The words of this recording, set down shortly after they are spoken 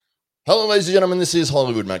Hello, ladies and gentlemen. This is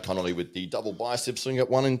Hollywood Matt Connolly with the double biceps. So we got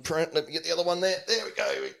one in print. Let me get the other one there. There we go.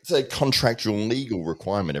 It's a contractual legal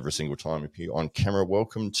requirement every single time we appear on camera.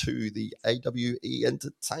 Welcome to the AWE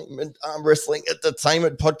Entertainment Arm Wrestling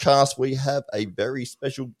Entertainment Podcast. We have a very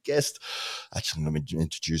special guest. Actually, let me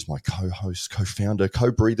introduce my co-host, co-founder,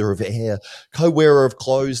 co-breather of air, co-wearer of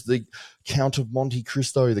clothes, the Count of Monte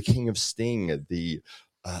Cristo, the King of Sting, the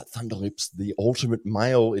Thunderlips, the ultimate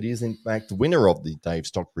male. It is, in fact, the winner of the Dave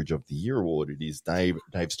Stockbridge of the Year Award. It is Dave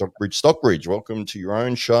Stockbridge. Welcome to your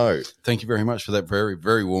own show. Thank you very much for that very,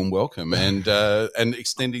 very warm welcome, and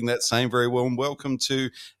extending that same very warm welcome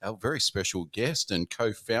to our very special guest and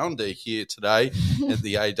co-founder here today at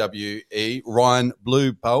the AWE, Ryan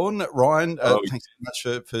Blue Bowen. Ryan, thanks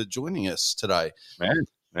so much for joining us today.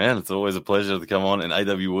 Man, it's always a pleasure to come on. And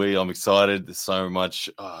AWE, I'm excited. There's so much.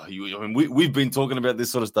 We've been talking about this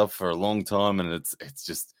sort of stuff for a long time, and it's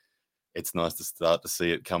nice to start to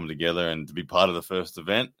see it come together and to be part of the first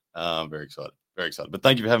event. Very excited, very excited. But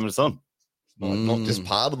thank you for having us on. Not just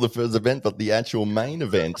part of the first event, but the actual main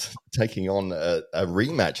event, taking on a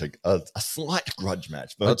rematch, a slight grudge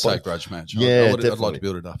match. I'd say grudge match. Yeah, I'd like to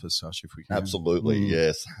build it up as such if we can. Absolutely,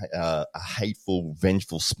 yes. A hateful,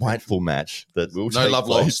 vengeful, spiteful match that will take love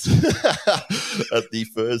place lost at the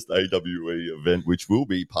first AWE event, which will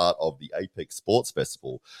be part of the Apex Sports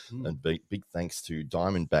Festival. And big thanks to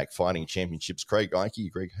Diamondback Fighting Championships, Greg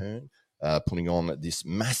Hearn, putting on this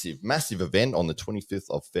massive event on the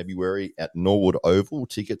 25th of February at Norwood Oval.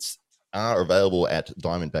 Tickets are available at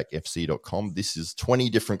diamondbackfc.com. This is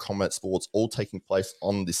 20 different combat sports all taking place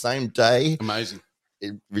on the same day. Amazing.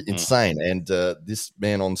 Insane. And this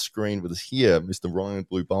man on screen with us here, Mr. Ryan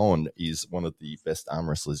Blue Bowen, is one of the best arm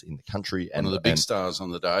wrestlers in the country. One of the big stars on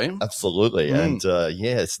the day. Absolutely. And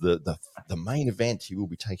yes, the main event, he will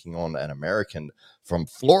be taking on an American from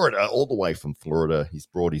Florida, all the way from Florida. He's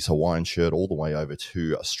brought his Hawaiian shirt all the way over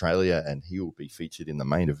to Australia, and he will be featured in the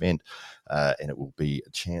main event. And it will be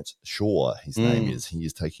Chance Shaw, his name is. He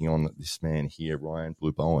is taking on this man here, Ryan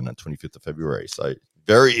Blue Bowen, on 25th of February. So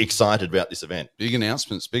very excited about this event. Big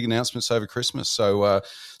announcements over Christmas. So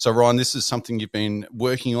Ryan, this is something you've been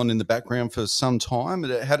working on in the background for some time.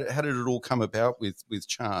 How did it all come about with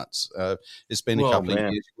Chance? It's been a couple of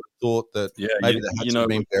years. You would have thought that maybe that had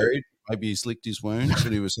been buried. Maybe he's licked his wounds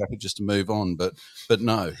and he was happy just to move on. But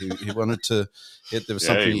no, he wanted to. There was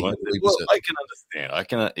something he had to revisit. I can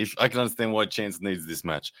understand. I can understand why Chance needs this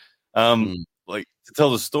match. Like, to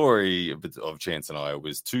tell the story of Chance and I, it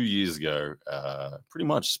was 2 years ago, pretty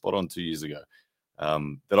much spot on 2 years ago,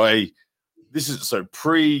 this is so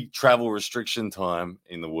pre-travel restriction time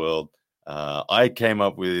in the world. I came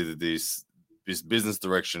up with this business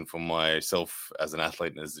direction for myself as an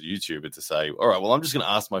athlete and as a YouTuber to say, all right, well, I'm just going to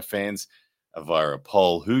ask my fans via a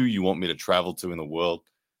poll who you want me to travel to in the world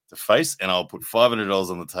to face, and I'll put $500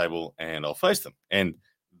 on the table and I'll face them. And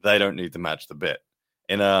they don't need to match the bet.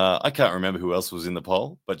 And I can't remember who else was in the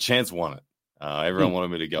poll, but Chance won it. Everyone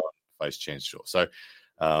wanted me to go and face Chance Shaw. So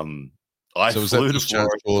I flew to Florida.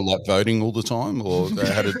 Or like voting all the time, or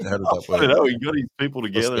how did that work? I don't know. He got his people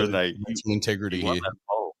together and they integrity won here. That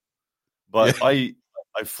poll. But I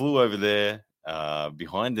flew over there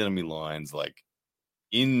behind enemy lines, like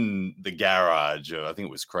in the garage. I think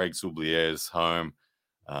it was Craig Soublier's home,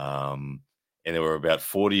 and there were about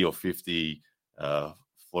 40 or 50.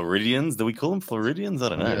 Floridians, do we call them Floridians? I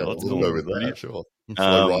don't know. Yeah, let's go with that, sure.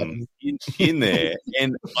 In there,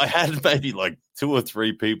 and I had maybe like 2 or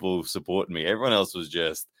 3 people supporting me. Everyone else was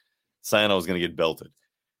just saying I was going to get belted.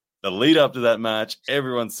 The lead up to that match,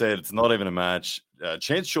 everyone said it's not even a match.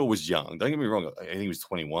 Chance Shaw was young. Don't get me wrong. I think he was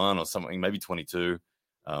 21 or something, maybe 22.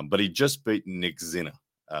 But he just beat Nick Zinner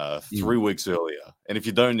 3 weeks earlier. And if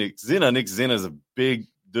you don't Nick Zinner's a big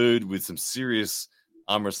dude with some serious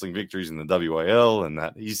arm wrestling victories in the WAL, and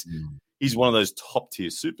that he's one of those top tier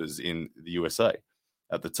supers in the USA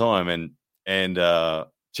at the time, and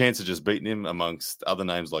Chance had just beaten him amongst other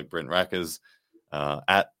names like Brent Rackers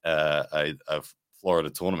at a Florida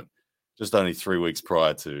tournament just only 3 weeks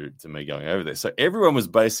prior to me going over there. So everyone was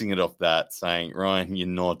basing it off that, saying, Ryan, you're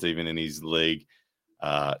not even in his league.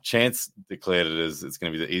 Chance declared it as it's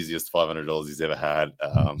going to be the easiest $500 he's ever had.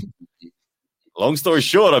 Long story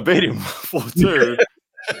short, I beat him 4-2.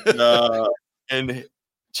 And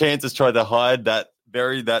Chance has tried to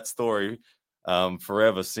bury that story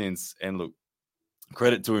forever since. And look,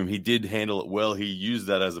 credit to him, he did handle it well. He used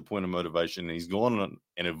that as a point of motivation, and he's gone on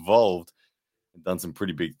and evolved and done some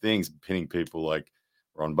pretty big things, pinning people like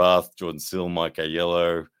Ron Barth, Jordan Sill, Mike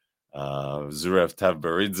Aiello, Zurev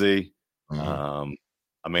Tavbaridze.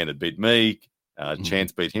 Amanda beat me.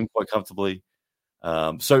 Chance beat him quite comfortably.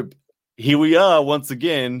 So here we are once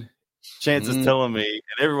again Chance is telling me,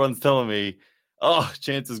 and everyone's telling me, oh,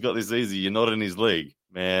 Chance has got this easy. You're not in his league.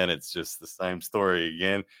 Man, it's just the same story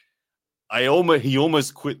again. He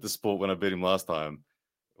almost quit the sport when I beat him last time.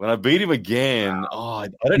 When I beat him again, I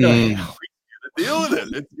don't know how we're going to deal with it.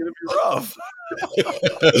 It's going to be rough.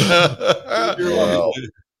 Wow.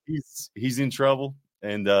 He's in trouble,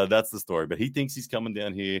 and that's the story. But he thinks he's coming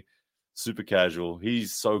down here super casual.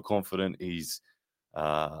 He's so confident.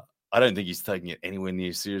 I don't think he's taking it anywhere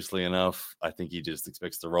near seriously enough. I think he just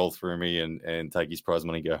expects to roll through me and take his prize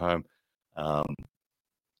money and go home.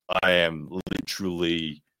 I am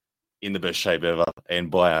literally in the best shape ever, and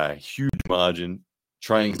by a huge margin.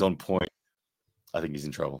 Training's on point. I think he's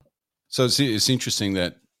in trouble. So it's interesting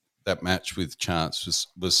that match with Chance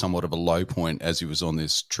was somewhat of a low point as he was on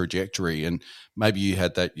this trajectory, and maybe you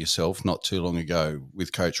had that yourself not too long ago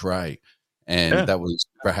with Coach Ray, and that was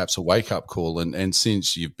perhaps a wake-up call. And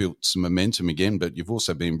since you've built some momentum again, but you've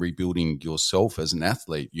also been rebuilding yourself as an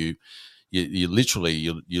athlete, you literally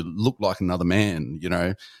you look like another man, you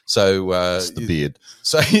know. So it's the beard.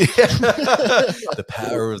 So the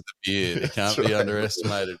power of the beard, it can't be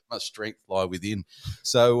underestimated. Much strength lie within.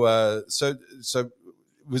 So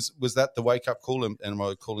was that the wake up call? And am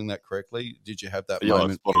I calling that correctly? Did you have that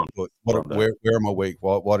moment? Where am I weak?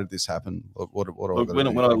 Why did this happen? Look,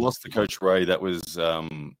 when I lost to Coach Ray, that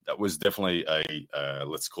was definitely a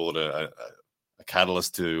let's call it a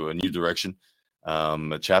catalyst to a new direction.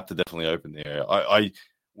 A chapter definitely opened there.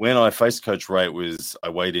 When I faced Coach Ray, I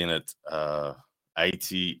weighed in at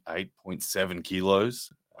 88.7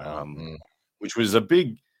 kilos, which was a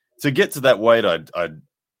big. To get to that weight,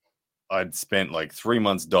 I'd spent like 3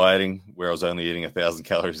 months dieting, where I was only eating 1,000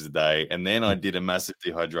 calories a day, and then I did a massive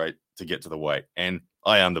dehydrate to get to the weight, and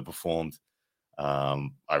I underperformed. I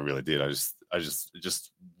really did. I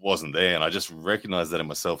just wasn't there, and I just recognized that in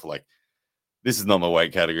myself, like. This is not my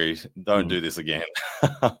weight category. Don't do this again.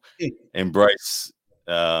 Embrace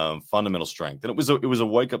fundamental strength. And it was a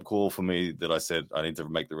wake-up call for me that I said I need to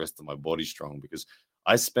make the rest of my body strong, because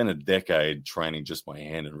I spent a decade training just my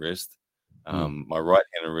hand and wrist. My right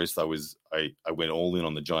hand and wrist, I went all in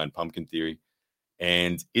on the giant pumpkin theory,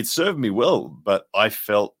 and it served me well. But I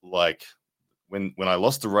felt like when I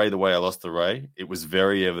lost to Ray the way I lost to Ray, it was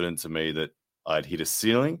very evident to me that I'd hit a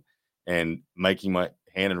ceiling, and making my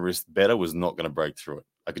hand and wrist better was not going to break through it.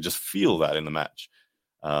 I could just feel that in the match.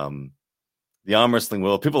 The arm wrestling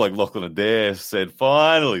world, people like Lachlan Adair said,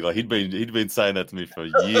 finally, like he'd been saying that to me for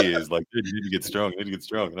years, like, dude, you need to get strong,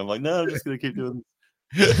 And I'm like, no, I'm just going to keep doing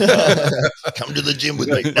this. Come to the gym with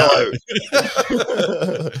me. No.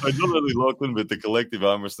 Not only Lachlan, but the collective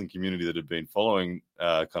arm wrestling community that had been following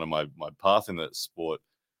kind of my path in that sport,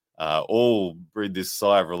 all breathed this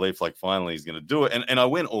sigh of relief, like finally he's going to do it. And I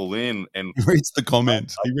went all in. And he reads the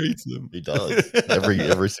comments. He reads them. He does.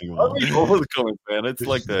 Every single one. I read all of the comments, man. It's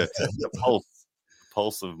like the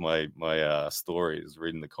pulse of my story is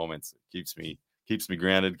reading the comments. It keeps me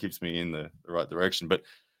grounded, keeps me in the right direction. But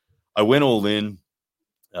I went all in.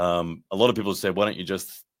 A lot of people said, why don't you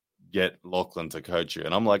just get Lachlan to coach you?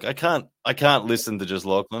 And I'm like, I can't listen to just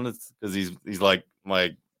Lachlan. It's because he's like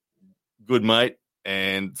my good mate.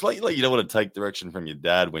 And it's like you don't want to take direction from your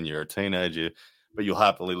dad when you're a teenager, but you'll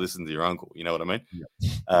happily listen to your uncle. You know what I mean?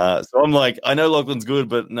 Yeah. So I'm like, I know Lachlan's good,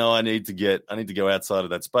 but no, I need to go outside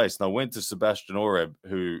of that space. And I went to Sebastian Oreb,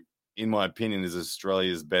 who, in my opinion, is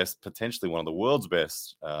Australia's best, potentially one of the world's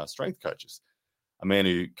best strength coaches. A man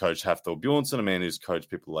who coached Hafthor Bjornsson, a man who's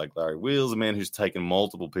coached people like Larry Wheels, a man who's taken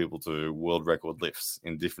multiple people to world record lifts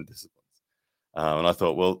in different disciplines. And I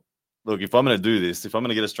thought, well, look, if I'm going to do this, if I'm going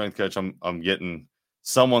to get a strength coach, I'm getting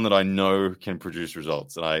someone that I know can produce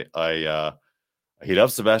results. And I hit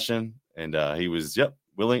up Sebastian, and he was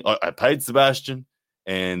willing. I paid Sebastian,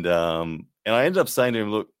 and I ended up saying to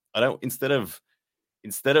him, look, I don't instead of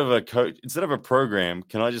a program,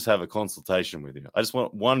 can I just have a consultation with you? I just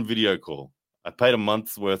want one video call. I paid a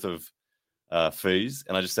month's worth of fees,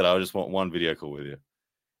 and I just said I just want one video call with you.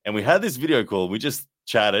 And we had this video call. We just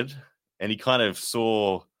chatted, and he kind of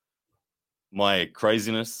saw my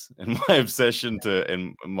craziness and my obsession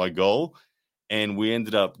and my goal. And we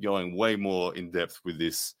ended up going way more in depth with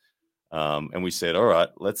this. And we said, all right,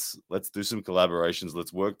 let's do some collaborations.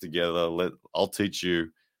 Let's work together. I'll teach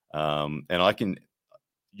you. And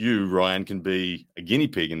Ryan can be a guinea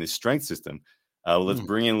pig in this strength system. Let's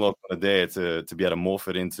bring in Lachlan there to be able to morph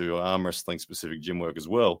it into arm wrestling specific gym work as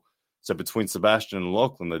well. So between Sebastian and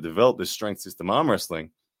Lachlan, they developed this strength system arm wrestling.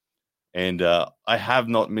 And I have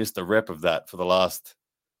not missed a rep of that for the last,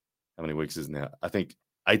 how many weeks is it now? I think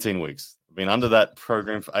 18 weeks. I've been under that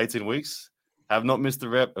program for 18 weeks. Have not missed a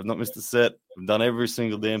rep. I've not missed a set. I've done every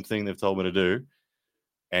single damn thing they've told me to do.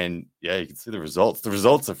 And yeah, you can see the results. The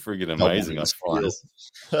results are friggin' amazing. I feel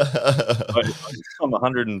I'm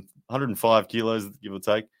 105 kilos, give or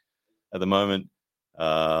take, at the moment.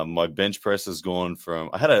 My bench press has gone from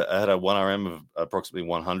I had a 1RM of approximately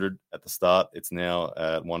 100 at the start. It's now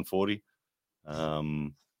at 140.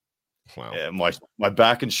 Wow. Yeah, my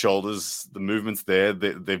back and shoulders, the movements there,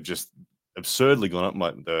 they've just absurdly gone up.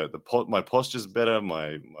 My posture's better.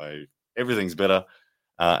 My everything's better.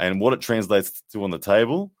 And what it translates to on the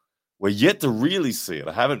table, we're yet to really see it.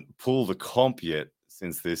 I haven't pulled a comp yet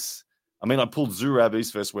since this. I mean, I pulled Zurab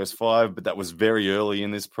East vs West 5, but that was very early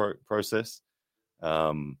in this process.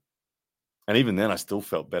 And even then, I still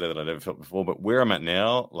felt better than I'd ever felt before. But where I'm at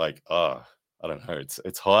now, like, I don't know.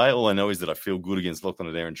 It's high. All I know is that I feel good against Lachlan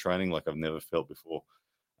Adair in training like I've never felt before.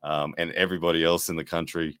 And everybody else in the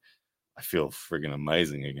country, I feel friggin'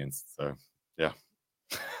 amazing against. So, yeah.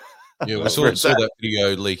 Yeah, we saw that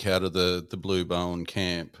video leak out of the Blue Bowen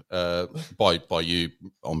camp by you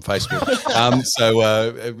on Facebook.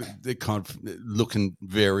 They're kind of looking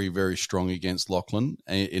very, very strong against Lachlan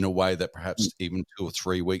in a way that perhaps even 2 or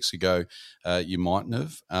 3 weeks ago you mightn't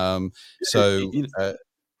have.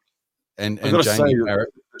 And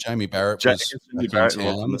Jamie Barrett was back in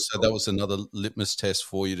town, so that was another litmus test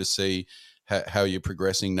for you to see how you're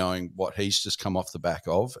progressing, knowing what he's just come off the back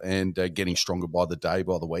of and getting stronger by the day,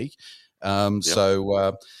 by the week.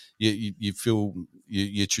 So you feel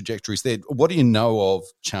your trajectory's there. What do you know of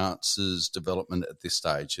Chance's development at this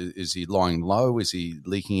stage? Is he lying low? Is he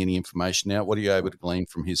leaking any information out? What are you able to glean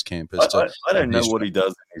from his camp? I don't know what he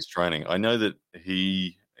does in his training. I know that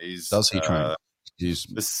he is. Does he train? He's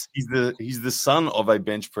the son of a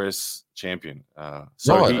bench press champion.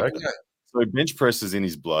 So bench press is in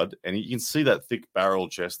his blood, and you can see that thick barrel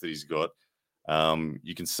chest that he's got.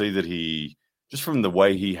 You can see that he, just from the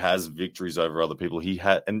way he has victories over other people,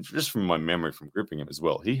 and just from my memory from gripping him as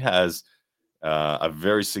well, he has a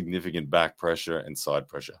very significant back pressure and side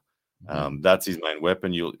pressure. That's his main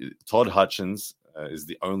weapon. Todd Hutchins is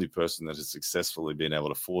the only person that has successfully been able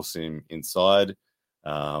to force him inside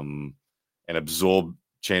and absorb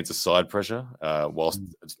Chance's side pressure whilst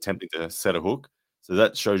attempting to set a hook. So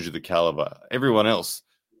that shows you the caliber. Everyone else,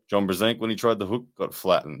 John Brzenk, when he tried the hook, got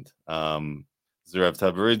flattened. Zurav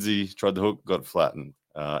Tabaridze tried the hook, got flattened.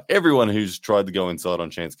 Everyone who's tried to go inside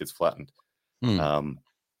on Chance gets flattened.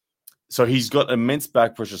 So he's got immense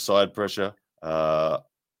back pressure, side pressure.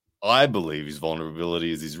 I believe his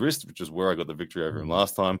vulnerability is his wrist, which is where I got the victory over him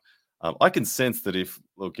last time. I can sense that if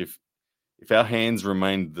our hands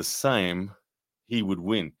remained the same, he would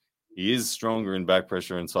win. He is stronger in back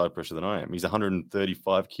pressure and side pressure than I am. He's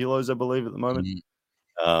 135 kilos, I believe, at the moment.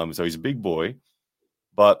 So he's a big boy,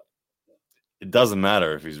 but it doesn't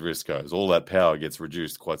matter if his wrist goes. All that power gets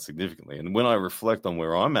reduced quite significantly. And when I reflect on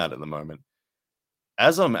where I'm at the moment,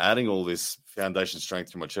 as I'm adding all this foundation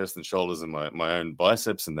strength to my chest and shoulders and my own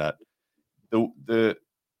biceps and that,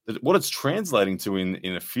 what it's translating to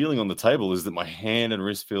in a feeling on the table is that my hand and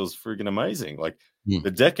wrist feels freaking amazing. Like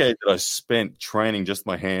the decade that I spent training just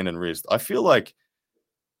my hand and wrist, I feel like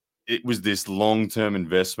it was this long-term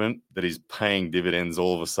investment that is paying dividends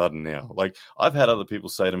all of a sudden now. Like I've had other people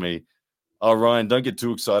say to me, "Oh, Ryan, don't get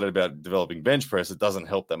too excited about developing bench press. It doesn't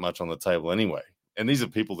help that much on the table anyway." And these are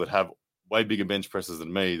people that have way bigger bench presses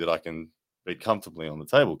than me that I can beat comfortably on the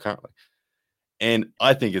table currently. And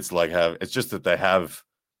I think it's just that they have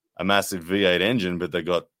a massive V8 engine, but they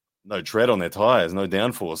got no tread on their tires, no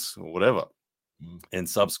downforce or whatever. And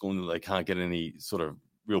subsequently, they can't get any sort of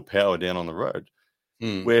real power down on the road.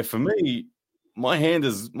 Where for me, my hand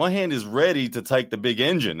is ready to take the big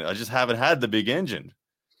engine. I just haven't had the big engine.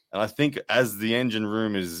 And I think as the engine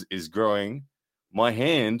room is growing, my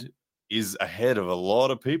hand is ahead of a lot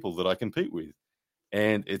of people that I compete with.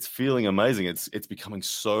 And it's feeling amazing. It's becoming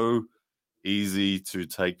so easy to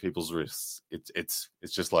take people's risks. It's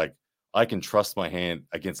just like I can trust my hand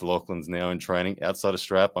against Lachlan's now in training. Outside of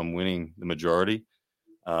strap, I'm winning the majority.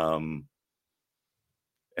 And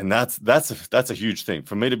that's a huge thing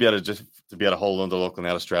for me to be able to hold on to Lachlan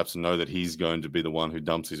out of straps and know that he's going to be the one who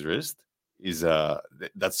dumps his wrist is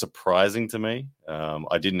that's surprising to me.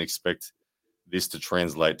 I didn't expect this to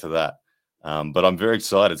translate to that, but I'm very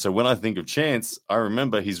excited. So when I think of Chance, I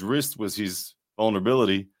remember his wrist was his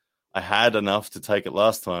vulnerability. I had enough to take it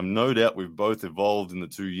last time. No doubt we've both evolved in the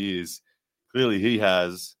 2 years. Clearly he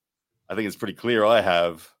has. I think it's pretty clear I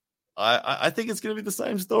have. I think it's going to be the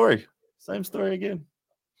same story. Same story again.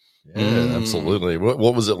 Yeah, absolutely.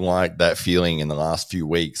 What was it like, that feeling in the last few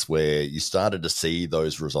weeks where you started to see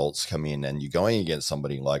those results come in and you're going against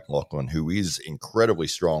somebody like Lachlan, who is incredibly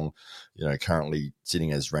strong, currently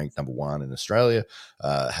sitting as ranked number 1 in Australia,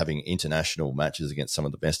 having international matches against some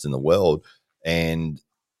of the best in the world, and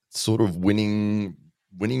sort of winning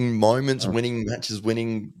moments, winning matches,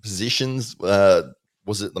 winning positions.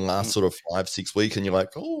 Was it the last sort of 5-6 weeks and you're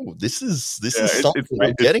like, oh, this is something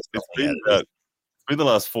I'm getting something out of this? It's been the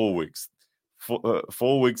last 4 weeks.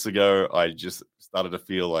 4 weeks ago, I just started to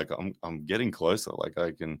feel like I'm getting closer. Like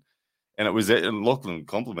I can, and it was, and Lachlan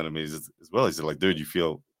complimented me as well. He said, like, dude, you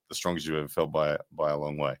feel the strongest you've ever felt by a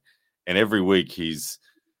long way. And every week he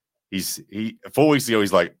 4 weeks ago,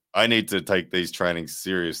 he's like, I need to take these trainings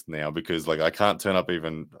serious now because like I can't turn up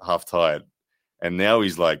even half tired. And now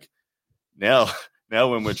he's like, now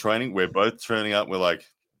when we're training, we're both turning up. We're like,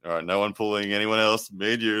 all right, no one pulling anyone else.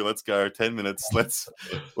 Me and you, let's go. 10 minutes. Let's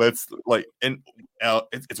like, and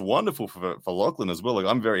it's wonderful for Lachlan as well. Like,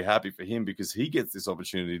 I'm very happy for him because he gets this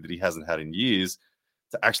opportunity that he hasn't had in years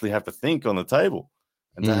to actually have to think on the table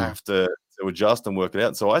and to have to adjust and work it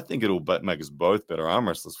out. So I think it'll make us both better arm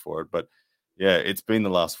wrestlers for it. But yeah, it's been the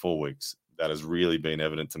last 4 weeks that has really been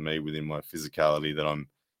evident to me within my physicality that I'm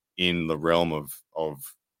in the realm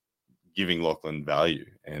of giving Lachlan value.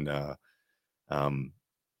 And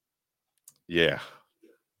yeah,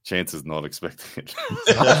 chances not expecting it.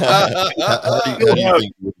 How do you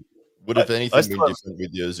think would have anything been different with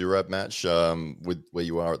your Zurab match with where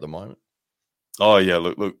you are at the moment? Oh yeah,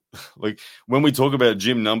 look, like when we talk about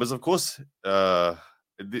gym numbers, of course,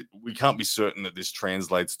 we can't be certain that this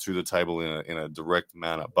translates to the table in a direct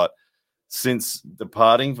manner. But since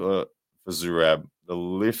departing for Zurab, the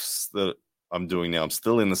lifts that I'm doing now, I'm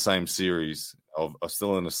still in the same series. I'm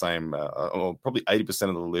still in the same, probably 80%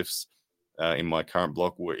 of the lifts in my current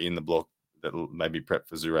block were in the block that maybe prep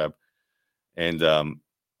for Zurab. And I'm,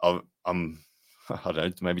 I don't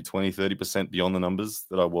know, maybe 20, 30% beyond the numbers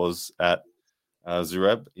that I was at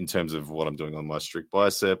Zurab in terms of what I'm doing on my strict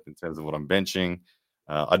bicep, in terms of what I'm benching.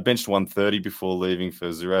 I'd benched 130 before leaving for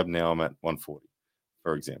Zurab. Now I'm at 140,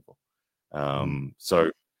 for example. So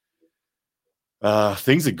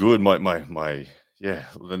things are good.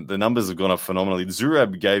 The numbers have gone up phenomenally.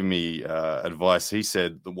 Zurab gave me advice. He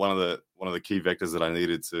said that one of the key vectors that I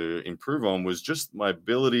needed to improve on was just my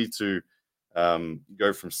ability to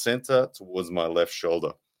go from center towards my left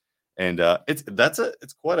shoulder. And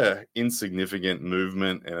it's quite a insignificant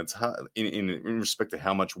movement, and it's hard in respect to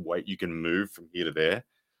how much weight you can move from here to there.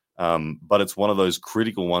 But it's one of those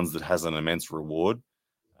critical ones that has an immense reward.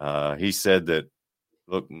 He said that,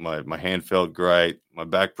 look, my hand felt great. My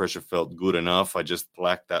back pressure felt good enough. I just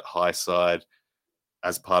lacked that high side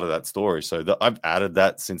as part of that story. So I've added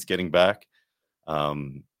that since getting back.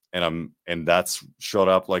 And that's shot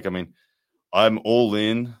up. Like, I mean, I'm all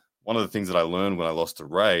in. One of the things that I learned when I lost to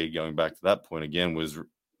Ray, going back to that point again, was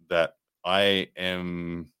that I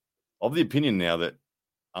am of the opinion now that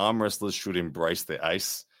arm wrestlers should embrace their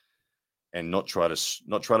ace and not try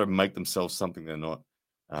to make themselves something they're not.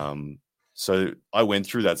 So I went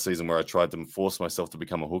through that season where I tried to force myself to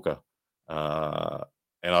become a hooker. And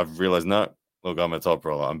I've realized, no, look, I'm a top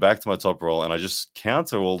roller. I'm back to my top roll, and I just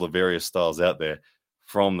counter all the various styles out there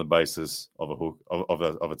from the basis of a hook,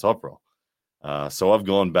 of a top roll. So I've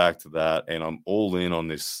gone back to that, and I'm all in on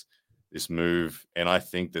this move. And I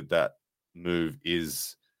think that move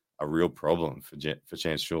is a real problem for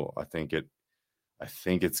Chance Shaw. I think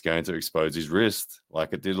it's going to expose his wrist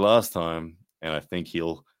like it did last time, and I think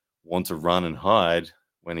he'll want to run and hide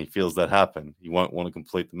when he feels that happen. He won't want to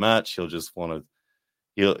complete the match. He'll just want to.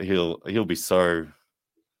 He'll be so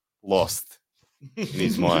lost in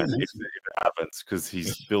his mind if it happens, because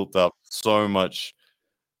he's built up so much.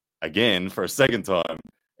 Again, for a second time,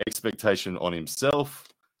 expectation on himself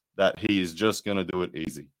that he is just going to do it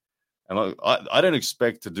easy. And I don't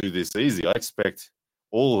expect to do this easy. I expect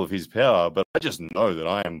all of his power, but I just know that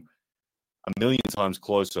I am a million times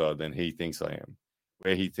closer than he thinks I am.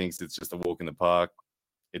 Where he thinks it's just a walk in the park,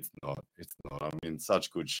 it's not. It's not. I'm in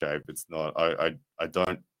such good shape. It's not. I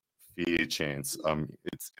don't fear Chance.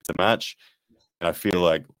 It's a match. And I feel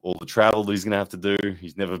like all the travel that he's going to have to do,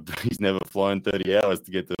 he's never flown 30 hours to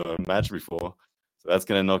get to a match before. So that's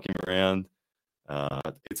going to knock him around.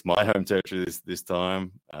 It's my home territory this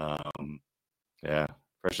time. Yeah,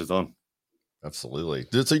 pressure's on. Absolutely.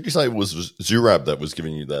 So you say it was Zurab that was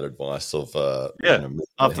giving you that advice of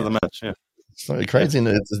after the match, yeah. It's so crazy in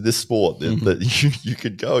this sport that you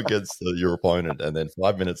could go against your opponent, and then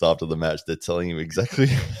 5 minutes after the match, they're telling you exactly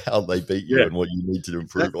how they beat you and what you need to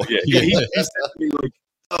improve on. Yeah. He said to me, like,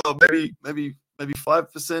 oh, maybe maybe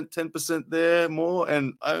 5%, 10% there more,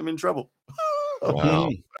 and I'm in trouble. Wow.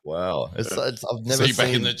 Wow. It's I've never See you back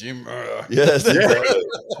in seen the gym. Yes, exactly.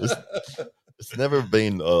 It's never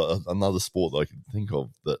been another sport that I can think of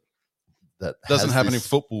that doesn't has happen this. in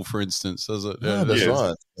football, for instance, does it? No, that's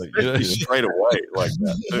right. Like, Straight away like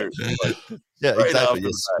that too. Like, yeah, straight exactly. after Yeah,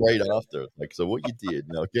 straight after. Like, so what you did,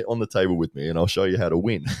 now get on the table with me and I'll show you how to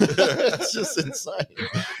win. It's just insane.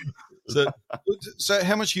 So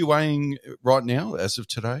how much are you weighing right now as of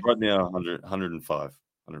today? Right now, 105.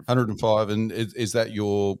 105. And is that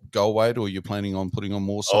your goal weight, or you're planning on putting on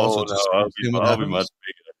more size? Oh, no, I'll be much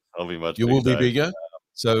bigger. I'll be much bigger. You will be bigger?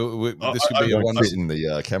 So this could be a one fit in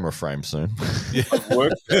the camera frame soon. I've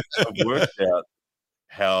worked out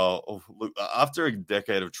how, look, after a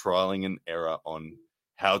decade of trialing and error on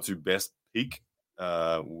how to best peak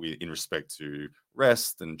in respect to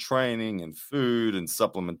rest and training and food and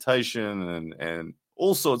supplementation and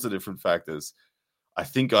all sorts of different factors, I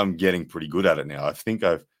think I'm getting pretty good at it now. I think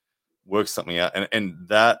I've worked something out, and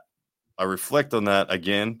that I reflect on that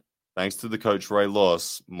again. Thanks to the Coach Ray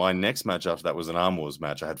loss, my next match after that was an Arm Wars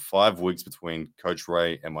match. I had 5 weeks between Coach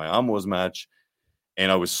Ray and my Arm Wars match, and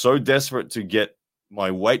I was so desperate to get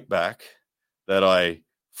my weight back that I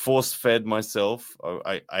force-fed myself.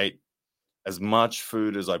 I ate as much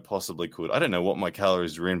food as I possibly could. I don't know what my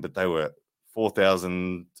calories were in, but they were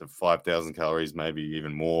 4,000 to 5,000 calories, maybe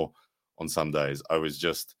even more on some days. I was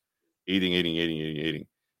just eating.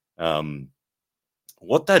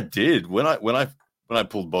 What that did when I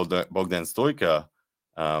pulled Bogdan Stoica,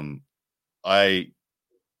 I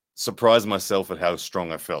surprised myself at how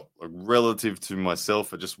strong I felt. Like, relative to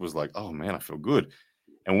myself, it just was like, oh man, I feel good.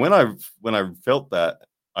 And when I felt that,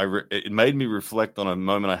 it made me reflect on a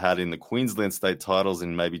moment I had in the Queensland state titles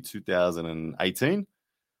in maybe 2018,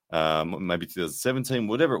 maybe 2017,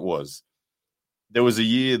 whatever it was. There was a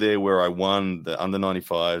year there where I won the under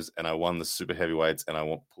 95s and I won the super heavyweights and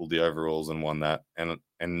I pulled the overalls and won that. And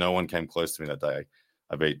no one came close to me that day.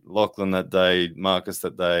 I beat Lachlan that day, Marcus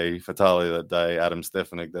that day, Fatali that day, Adam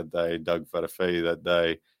Stefanik that day, Doug Fatafi that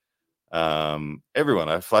day. Everyone,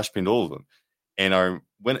 I flash pinned all of them. And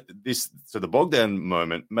the Bogdan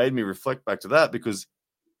moment made me reflect back to that, because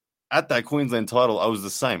at that Queensland title, I was the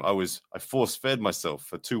same. I force fed myself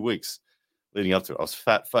for 2 weeks leading up to it. I was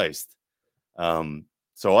fat faced.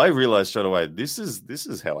 So I realized straight away, this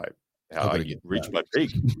is how I reached my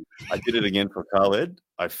peak. I did it again for Khaled.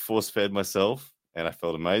 I force fed myself and I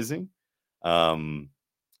felt amazing.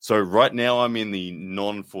 So right now I'm in the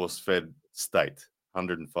non-force fed state,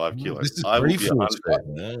 105 kilos. This is pre-force fed.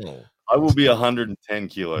 I will be 110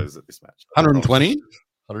 kilos at this match. 120?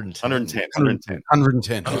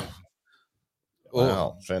 110.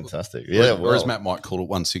 Wow, fantastic. Yeah, or as Matt might call it,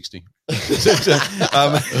 160. Yeah,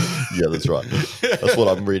 that's right. That's what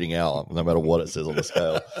I'm reading out, no matter what it says on the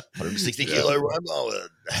scale. 160 kilo Romo.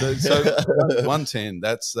 So 110.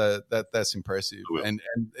 That's impressive. And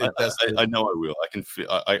I know I will. I can feel.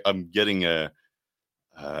 I'm getting a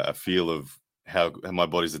feel of how my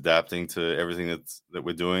body's adapting to everything that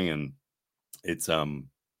we're doing, and it's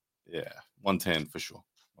 110 for sure.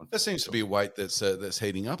 That seems to be a weight that's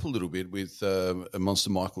heating up a little bit, with Monster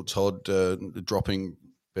Michael Todd dropping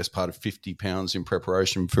best part of 50 pounds in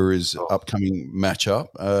preparation for his upcoming matchup.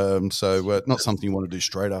 So not something you want to do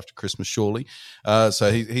straight after Christmas, surely.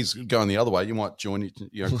 So he's going the other way. You might join,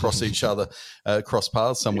 cross each other, cross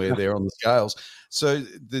paths somewhere there on the scales. So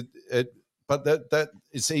but that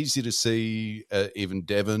it's easy to see even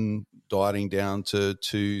Devon dieting down to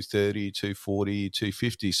 230, 240,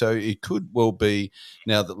 250. So it could well be,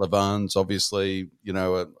 now that Levan's obviously,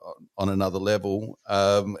 on another level,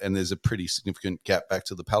 and there's a pretty significant gap back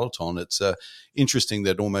to the peloton. It's interesting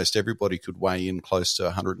that almost everybody could weigh in close to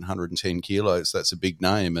 100 and 110 kilos. That's a big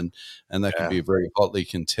name, and that could be a very hotly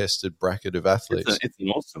contested bracket of athletes.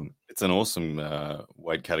 It's an awesome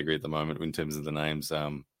weight category at the moment in terms of the names.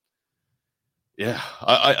 Yeah,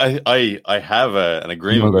 I have an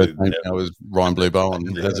agreement with now is Ryan Blue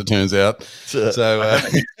Bowen, as it turns out. So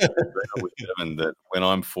with Devon that when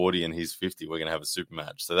I'm 40 and he's 50, we're going to have a super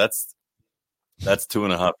match. So that's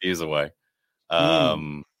 2.5 years away.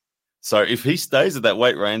 So if he stays at that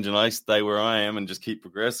weight range and I stay where I am and just keep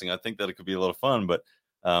progressing, I think that it could be a lot of fun. But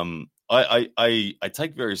I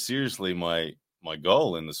take very seriously my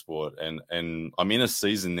goal in the sport, and I'm in a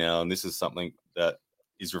season now, and this is something that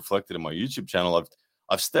is reflected in my YouTube channel.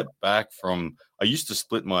 I've stepped back from, I used to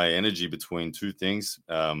split my energy between two things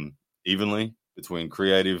evenly, between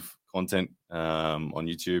creative content on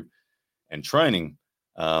YouTube and training.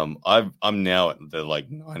 I'm now at the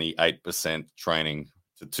 98% training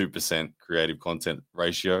to 2% creative content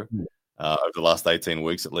ratio over the last 18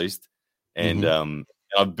 weeks at least. And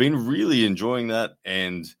I've been really enjoying that.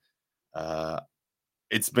 And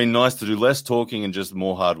it's been nice to do less talking and just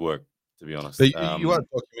more hard work, to be honest. But you are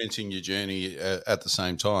documenting your journey at the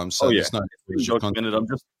same time, so there's no documented.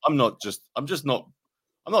 I'm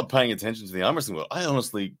not paying attention to the arm wrestling world. I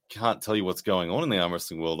honestly can't tell you what's going on in the arm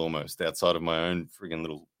wrestling world almost outside of my own friggin'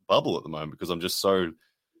 little bubble at the moment because I'm just so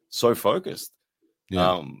focused.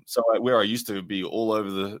 Yeah. So where I used to be all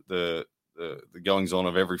over the goings on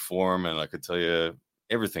of every forum, and I could tell you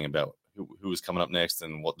everything about who was coming up next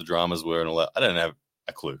and what the dramas were and all that. I don't have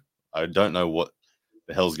a clue. I don't know what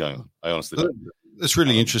the hell's going on. I honestly don't. It's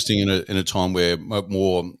really interesting in a time where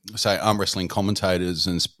more, say, arm wrestling commentators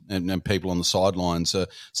and people on the sidelines are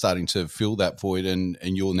starting to fill that void, and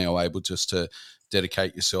you're now able just to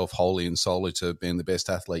dedicate yourself wholly and solely to being the best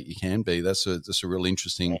athlete you can be. That's a real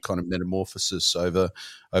interesting kind of metamorphosis over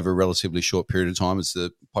a relatively short period of time as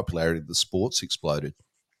the popularity of the sports exploded.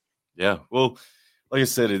 Yeah, well, like I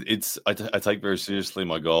said, I take very seriously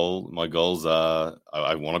my goal. My goals are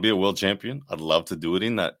I want to be a world champion. I'd love to do it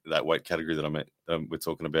in that weight category that we're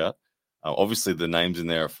talking about. Obviously, the names in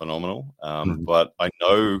there are phenomenal, but I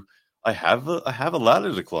know I have a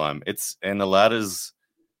ladder to climb. The ladder's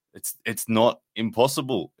it's not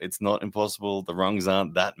impossible. It's not impossible. The rungs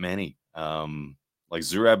aren't that many. Like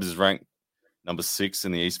Zurab is ranked number 6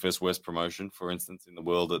 in the East vs West promotion, for instance, in the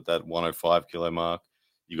world at that 105 kilo mark.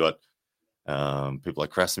 You got people like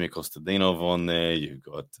Krasimir Kostadinov on there. You've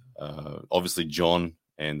got obviously John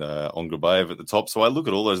and Ongrubayev at the top. So I look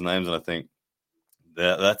at all those names and I think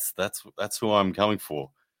that's who I'm coming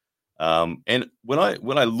for. And when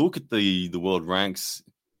I look at the world ranks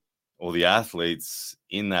or the athletes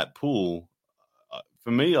in that pool, for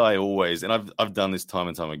me, I always, and I've done this time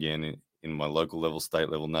and time again in my local level, state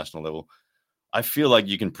level, national level. I feel like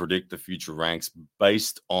you can predict the future ranks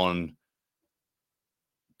based on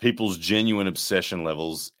people's genuine obsession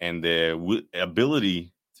levels and their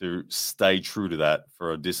ability to stay true to that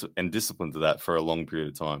and discipline to that for a long period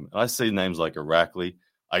of time. And I see names like Irakli.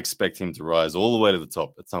 I expect him to rise all the way to the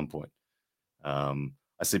top at some point.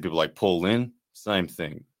 I see people like Paul Lynn, same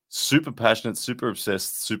thing. Super passionate, super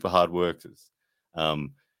obsessed, super hard workers.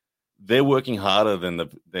 They're working harder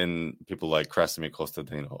than people like Krasimir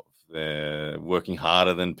Kostadinov. They're working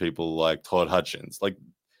harder than people like Todd Hutchins. Like,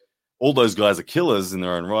 all those guys are killers in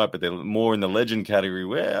their own right, but they're more in the legend category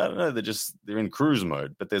where, I don't know, they're in cruise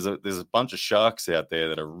mode. But there's a bunch of sharks out there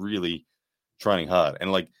that are really training hard.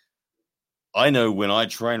 And like, I know when I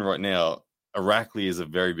train right now, Irakli is a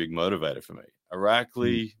very big motivator for me.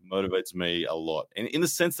 Irakli motivates me a lot. And in the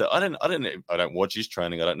sense that I don't watch his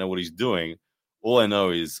training. I don't know what he's doing. All I know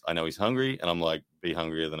is he's hungry, and I'm like, be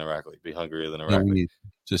hungrier than Irakli. Be hungrier than Irakli.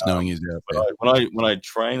 Just knowing he's out there. When I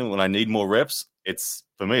train and when I need more reps,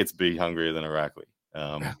 for me it's be hungrier than Irakli.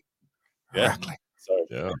 Irakli. So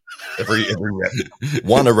yeah, every rep,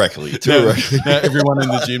 one Irakli, two Irakli. Everyone in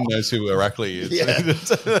the gym knows who Irakli is. Yeah.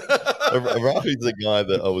 Irakli's the guy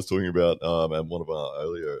that I was talking about in one of our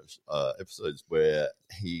earlier episodes, where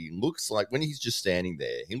he looks like, when he's just standing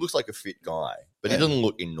there, he looks like a fit guy, but he doesn't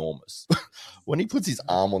look enormous. When he puts his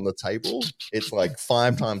arm on the table, it's like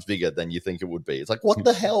 5 times bigger than you think it would be. It's like, what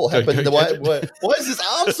the hell happened? Why is his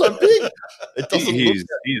arm so big? It doesn't look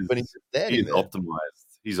that when he's standing there. Optimized.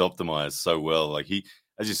 He's optimized so well. Like, he,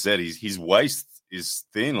 as you said, his waist is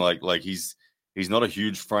thin. Like he's not a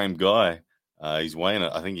huge frame guy. He's weighing,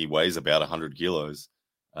 I think he weighs about 100 kilos.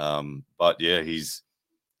 But yeah, his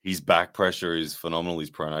back pressure is phenomenal.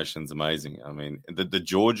 His pronation's amazing. I mean, the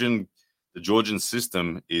Georgian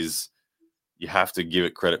system is, you have to give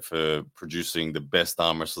it credit for producing the best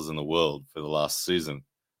arm wrestlers in the world for the last season.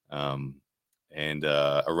 And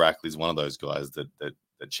Irakli is one of those guys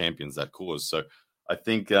that champions that cause. So I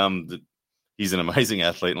think that he's an amazing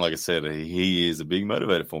athlete. And like I said, he is a big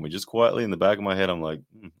motivator for me. Just quietly in the back of my head, I'm like,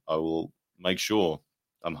 I will make sure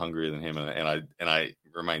I'm hungrier than him. And I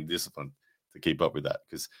remain disciplined to keep up with that.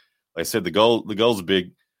 Because like I said, the goal's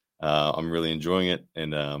big. I'm really enjoying it.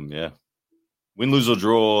 And yeah, win, lose or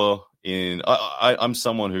draw, I'm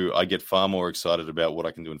someone who I get far more excited about what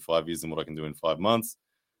I can do in 5 years than what I can do in 5 months.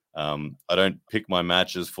 I don't pick my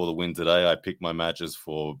matches for the win today. I pick my matches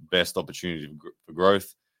for best opportunity for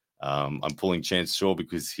growth. I'm pulling Chance Shaw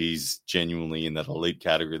because he's genuinely in that elite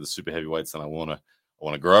category of the super heavyweights, and I want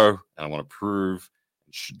to grow and I want to prove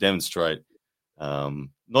and demonstrate, not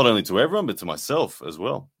only to everyone but to myself as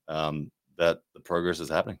well, that the progress is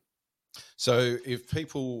happening. So if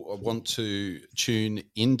people want to tune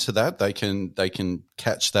into that, they can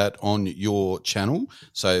catch that on your channel.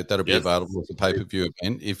 So that'll be available as a pay-per-view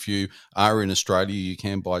event. If you are in Australia, you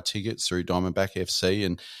can buy tickets through Diamondback FC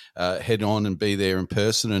and head on and be there in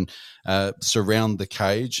person and surround the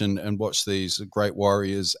cage and watch these great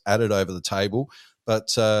warriors at it over the table. But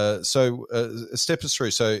step us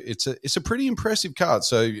through. So it's a pretty impressive card.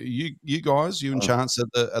 So you guys, you and Chance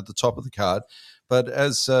at the top of the card. But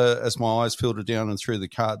as my eyes filter down and through the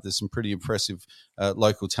card, there's some pretty impressive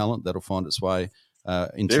local talent that'll find its way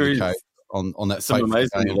into the cage on that. Some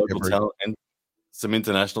amazing local talent and some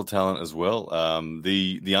international talent as well.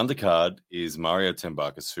 The undercard is Mario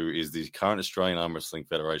Tembakis, who is the current Australian Arm Wrestling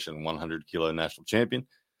Federation 100 kilo national champion,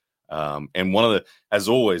 and has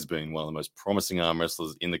always been one of the most promising arm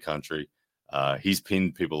wrestlers in the country. He's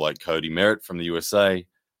pinned people like Cody Merritt from the USA.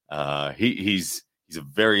 He's a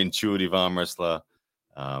very intuitive arm wrestler,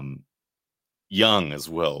 young as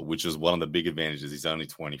well, which is one of the big advantages. He's only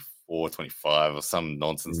 24, 25 or some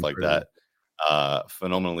nonsense like that.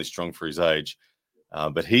 Phenomenally strong for his age.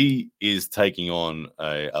 But he is taking on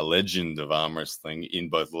a legend of arm wrestling in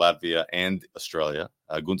both Latvia and Australia,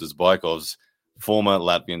 Guntas Baikovs, former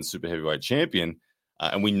Latvian super heavyweight champion.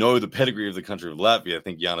 And we know the pedigree of the country of Latvia. I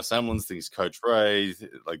think Jānis Amlins, things Coach Ray,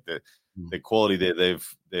 like the quality there.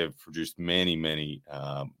 They've produced many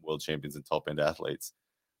world champions and top end athletes.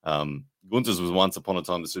 Guntas was once upon a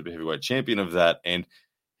time the super heavyweight champion of that, and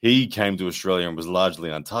he came to Australia and was largely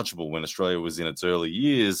untouchable when Australia was in its early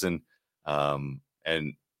years, and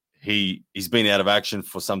he's been out of action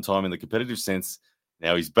for some time in the competitive sense.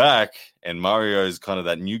 Now he's back, and Mario is kind of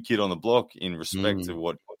that new kid on the block in respect to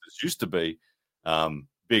what Guntas used to be.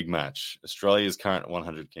 Big match. Australia's current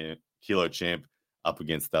 100 kilo champ up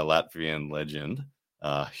against the Latvian legend.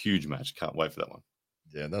 Huge match. Can't wait for that one.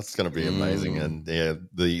 Yeah, that's going to be amazing. And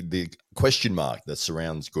the question mark that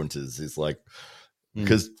surrounds Guntas is like,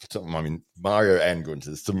 because I mean, Mario and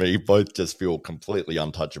Guntas to me both just feel completely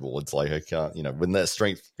untouchable. It's like, I can't, when that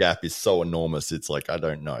strength gap is so enormous, it's like, I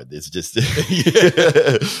don't know. There's just,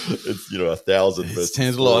 it's, 1,000 versus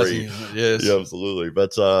tantalizing. 3. Yes. Yeah, absolutely.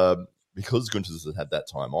 But, because Guntas has had that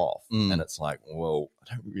time off, and it's like, well,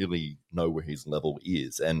 I don't really know where his level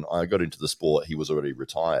is. And I got into the sport, he was already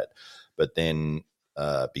retired. But then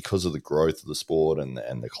because of the growth of the sport and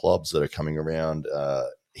the clubs that are coming around,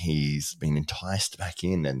 he's been enticed back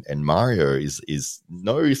in. And Mario is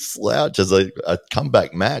no slouch as a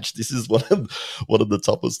comeback match. This is one of the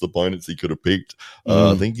toughest opponents he could have picked.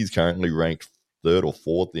 I think he's currently ranked 3rd or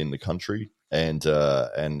 4th in the country, and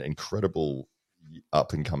an incredible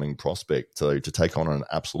up and coming prospect to take on an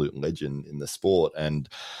absolute legend in the sport. And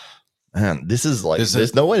man, this is like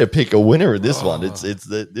there's no way to pick a winner in this one. This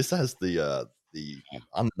has the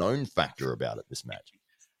unknown factor about it. This match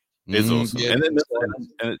is awesome. Yeah,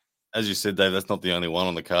 and as you said, Dave, that's not the only one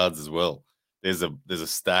on the cards as well. There's a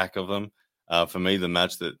stack of them. For me, the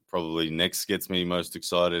match that probably next gets me most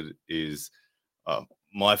excited is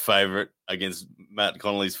my favorite against Matt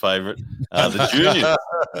Connolly's favorite, the juniors.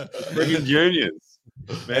 Friggin' juniors.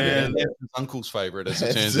 Man, his uncle's favorite, as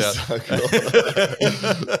it turns out.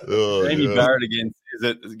 So Jamie Barrett against, is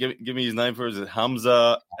it, give me his name for it. Is it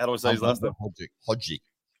Hamza? How do I say his last name? Hodgick.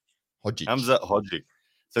 Hamza Hodgick.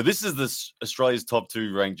 So this is Australia's top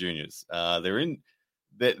 2 ranked juniors.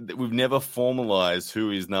 We've never formalized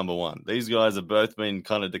who is number 1. These guys have both been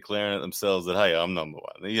kind of declaring it themselves that, hey, I'm number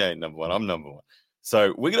 1. He ain't number 1. I'm number 1.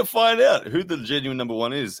 So we're going to find out who the genuine number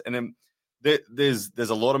 1 is. And then there's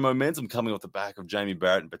a lot of momentum coming off the back of Jamie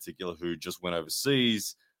Barrett in particular, who just went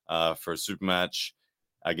overseas for a super match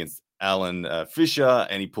against Alan Fisher,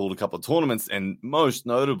 and he pulled a couple of tournaments. And most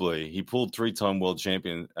notably, he pulled 3-time world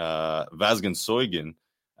champion Vazgen Soygin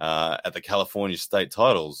at the California state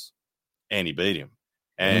titles, and he beat him.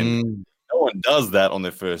 And no one does that on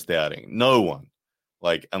their first outing. No one.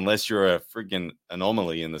 Like, unless you're a freaking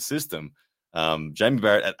anomaly in the system. Jamie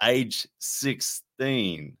Barrett at age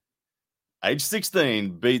 16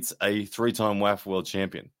 beats a 3-time WAF world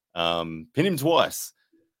champion. Pinned him twice.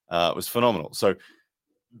 It was phenomenal. So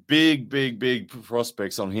big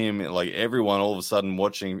prospects on him. Like, everyone all of a sudden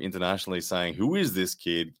watching internationally saying, who is this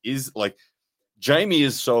kid? Is like, Jamie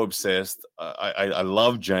is so obsessed. I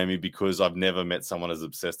love Jamie because I've never met someone as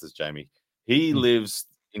obsessed as Jamie. He lives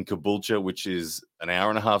in Caboolture, which is an hour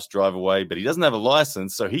and a half's drive away, but he doesn't have a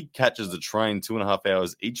license, so he catches the train 2.5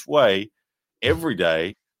 hours each way every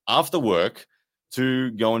day after work to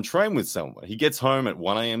go and train with someone. He gets home at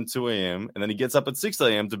 1 a.m., 2 a.m., and then he gets up at 6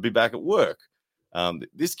 a.m. to be back at work.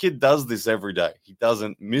 This kid does this every day. He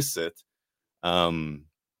doesn't miss it.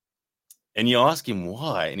 And you ask him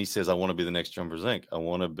why, and he says, I want to be the next John Brzenk. I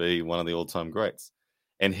want to be one of the all-time greats.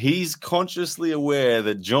 And he's consciously aware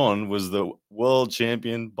that John was the world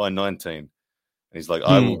champion by 19. And he's like,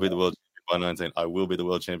 I will be the world champion by 19. I will be the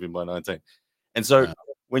world champion by 19. And so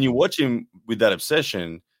when you watch him with that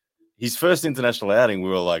obsession, his first international outing, we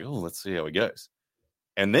were like, oh, let's see how he goes.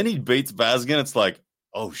 And then he beats Vazgen. It's like,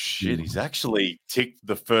 oh, shit, he's actually ticked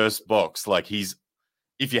the first box. Like if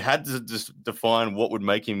you had to just define what would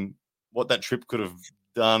make him, what that trip could have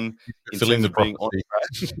done in terms of being on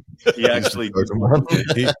track, he actually did.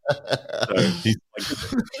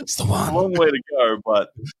 It's the one. A long way to go,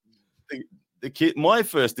 but the kid, my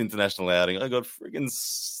first international outing, I got friggin'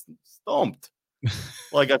 stomped.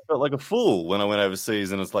 Like I felt like a fool when I went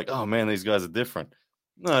overseas, and it's like, oh man, these guys are different.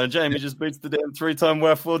 No, Jamie just beats the damn 3-time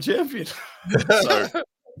WAF world champion. So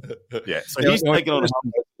he's taking on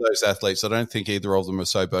those athletes. I don't think either of them are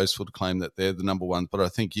so boastful to claim that they're the number one, but I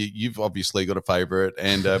think you've obviously got a favourite,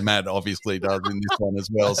 and Matt obviously does in this one as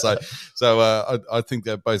well. So I think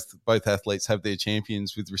that both athletes have their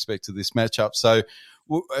champions with respect to this matchup. So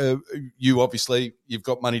you obviously you've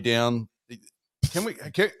got money down. Is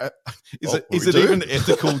it even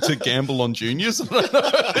ethical to gamble on juniors? I don't know.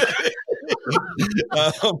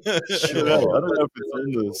 I don't know if it's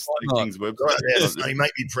on the Stakings website. Yes, they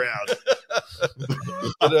make me proud.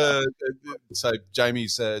 But, so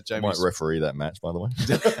Jamie's might referee that match, by the way.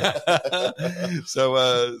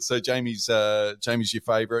 So Jamie's your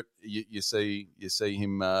favourite. You see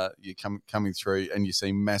him coming through, and you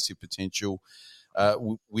see massive potential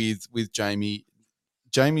with Jamie.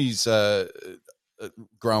 Jamie's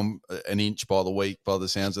grown an inch by the week by the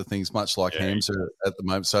sounds of things, much like Hamza at the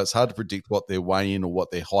moment. So it's hard to predict what their weigh-in or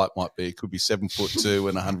what their height might be. It could be 7'2"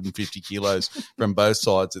 and 150 kilos from both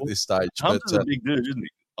sides at this stage. Hamza's a big dude, isn't he?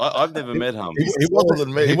 I've never met Hamza. He wasn't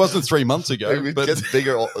than me. He wasn't 3 months ago. He gets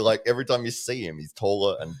bigger. Like every time you see him, he's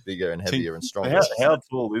taller and bigger and heavier and stronger. How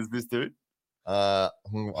tall is this dude? I'm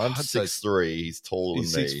 6'3". He's taller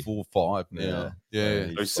than me. 6'4", 6'5" now. Yeah.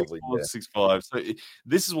 So 6'4", 6'5". So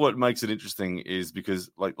this is what makes it interesting, is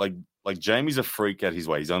because like Jamie's a freak at his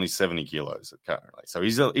weight. He's only 70 kilos currently, so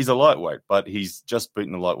he's a lightweight, but he's just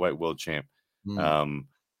beaten the lightweight world champ. And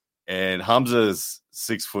Hamza's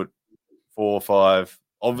 6'4", 5".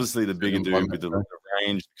 Obviously, the bigger dude with the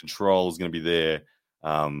range, the control is going to be there.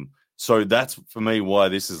 So that's for me why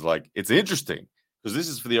this is it's interesting. Because this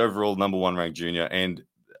is for the overall number one ranked junior, and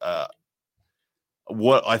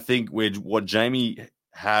what I think what Jamie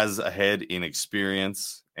has ahead in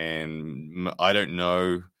experience, and I don't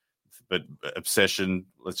know, but obsession,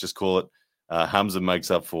 let's just call it, Hamza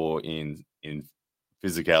makes up for in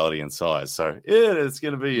physicality and size. So it's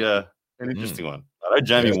going to be an interesting one. I know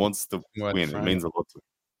Jamie wants to win; it means a lot to him.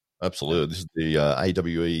 Absolutely. This is the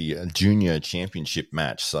AWE Junior Championship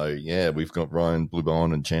match. So, we've got Ryan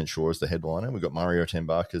Bluebone and Chance Shaw as the headliner. We've got Mario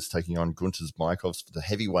Tembakas taking on Gunter Baikovs for the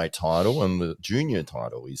heavyweight title, and the junior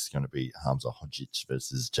title is going to be Hamza Hodzic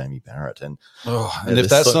versus Jamie Barrett. And if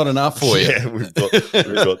that's not enough for you. Yeah, we've got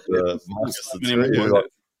Marcus Satiro.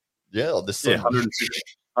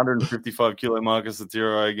 155 kilo Marcus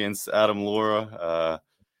Satiro against Adam Laura.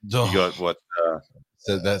 You got what?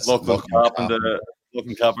 So that's Lachlan Carpenter.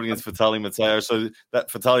 Lachlan Carpenter against Vitali Mateo. So that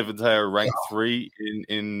Vitali Mateo ranked 3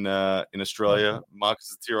 in Australia.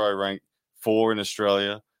 Marcus Satiro ranked 4 in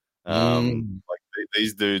Australia.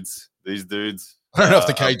 These dudes. I don't know if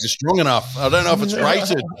the cage is strong enough. I don't know if it's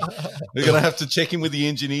rated. We're going to have to check in with the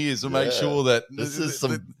engineers and make sure that this is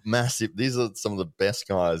some massive. These are some of the best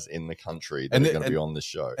guys in the country that are going to be on this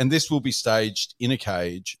show. And this will be staged in a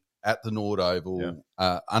cage at the Nord Oval,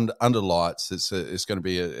 under lights. It's going to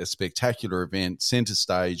be a spectacular event, centre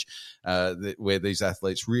stage, where these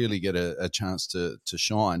athletes really get a chance to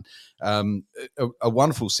shine. A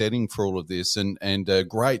wonderful setting for all of this, and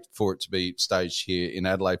great for it to be staged here in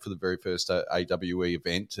Adelaide for the very first AWE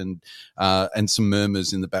event, and some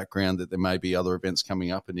murmurs in the background that there may be other events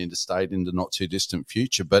coming up in interstate in the not too distant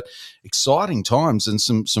future. But exciting times and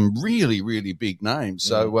some really, really big names.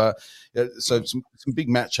 So some big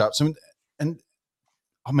matchups. And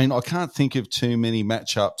I mean, I can't think of too many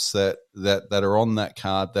matchups that are on that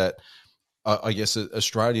card that I guess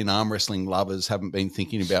Australian arm wrestling lovers haven't been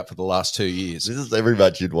thinking about for the last 2 years. This is every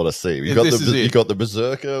match you'd want to see. You've got the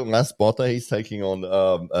Berserker, Las Botta. He's taking on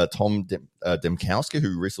Tom Demkowski,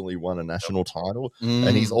 who recently won a national title.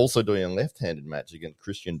 And he's also doing a left-handed match against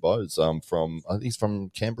Christian Bose I think he's from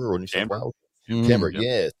Canberra or New South Wales. Canberra,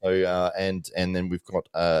 yeah. So and then we've got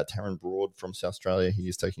Taryn Broad from South Australia. He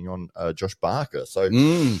is taking on Josh Barker. So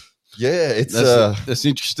it's that's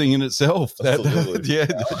interesting in itself. Absolutely.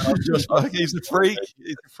 Josh Parker, he's a freak.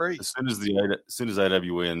 He's a freak. As soon as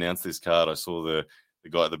AWE announced this card, I saw the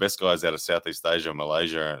best guys out of Southeast Asia,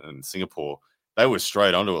 Malaysia, and Singapore. They were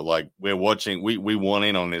straight onto it. Like, we're watching, we want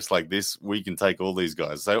in on this. Like, this, we can take all these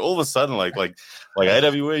guys. So all of a sudden, like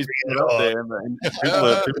AWE's up there, and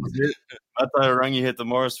people Matteo Rangi hit the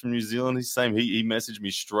Morris from New Zealand. He's saying he messaged me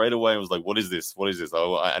straight away and was like, "What is this? What is this?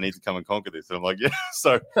 Oh, I need to come and conquer this." And I'm like, "Yeah."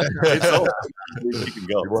 So it's all he can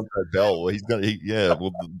go. He wants that belt. Well,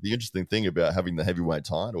 Well, the interesting thing about having the heavyweight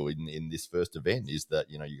title in this first event is that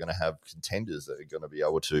you're going to have contenders that are going to be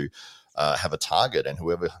able to have a target, and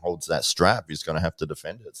whoever holds that strap is going to have to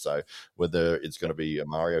defend it. So whether it's going to be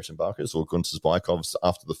Mario Shimbakas or Gunter Spajkovs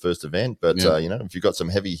after the first event, but if you've got some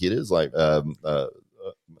heavy hitters like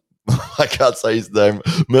I can't say his name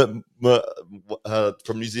from New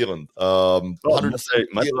Zealand.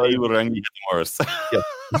 170 Morris.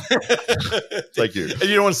 Thank you. And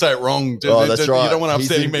you don't want to say it wrong. That's right. You don't want to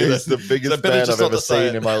upset him either. He's the biggest man I've ever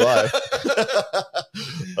seen in my life.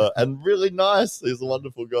 And really nice. He's a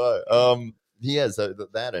wonderful guy. He has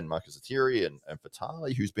that and Marcus Attiri and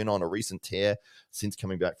Fatali, who's been on a recent tear since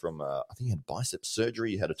coming back from, I think he had bicep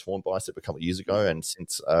surgery. He had a torn bicep a couple of years ago, and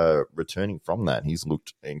since returning from that, he's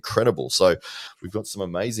looked incredible. So we've got some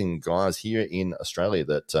amazing guys here in Australia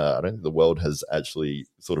that I don't think the world has actually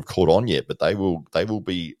sort of caught on yet, but they will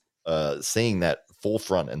be seeing that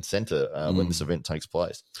forefront and center when this event takes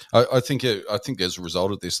place. I think as a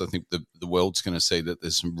result of this, I think the world's going to see that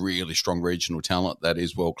there's some really strong regional talent that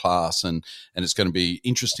is world class, and it's going to be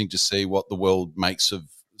interesting to see what the world makes of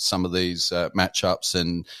some of these matchups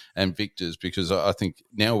and victors, because I think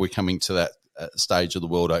now we're coming to that stage of the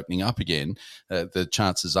world opening up again. The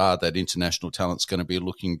chances are that international talent's going to be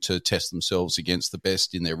looking to test themselves against the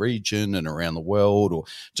best in their region and around the world, or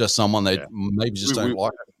just someone they maybe just don't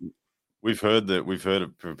like. We've heard it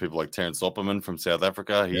from people like Terence Opperman from South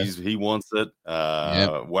Africa. He wants it.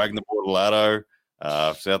 Wagner Bortolato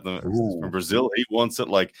from Brazil, he wants it.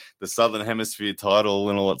 Like, the Southern Hemisphere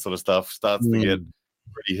title and all that sort of stuff starts to get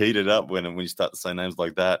pretty heated up when you start to say names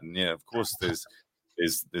like that. And of course, there's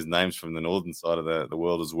names from the northern side of the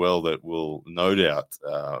world as well that will no doubt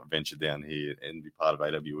venture down here and be part of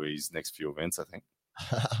AWE's next few events, I think.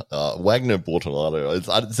 Wagner Bortolato.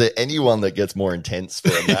 I didn't say anyone that gets more intense for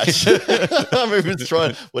a match. I mean, he was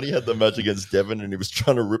trying when he had the match against Devon, and he was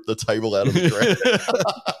trying to rip the table out of the ground.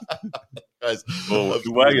 Guys,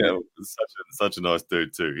 Wagner is such a nice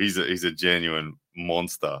dude too. He's a genuine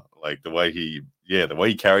monster. Like the way he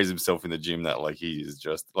carries himself in the gym. That like he is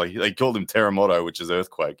just like they called him Terremoto, which is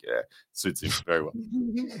earthquake. Yeah, suits him very well.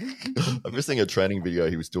 I'm just seeing a training video.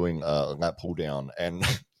 He was doing a lap pull down and.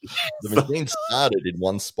 The machine started in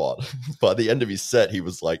one spot. By the end of his set, he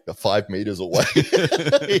was like 5 meters away.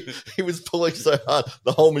 he was pulling so hard,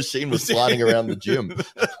 the whole machine was sliding around the gym.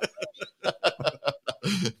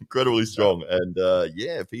 Incredibly strong. And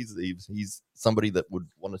if he's somebody that would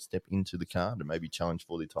want to step into the card and maybe challenge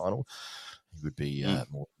for the title, he would be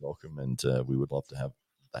more welcome. And we would love to have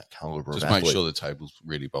that caliber just of make athlete. sure the table's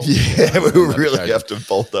really bold. Yeah, we really have to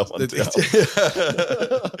bolt that one down.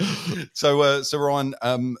 So Ryan,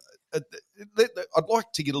 I'd like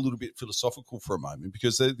to get a little bit philosophical for a moment,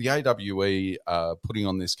 because the AWE putting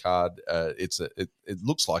on this card, it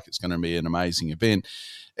looks like it's going to be an amazing event.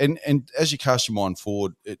 And as you cast your mind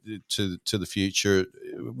forward to the future,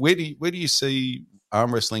 where do you see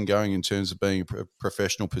arm wrestling going in terms of being a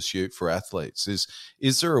professional pursuit for athletes?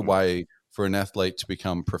 Is there a way for an athlete to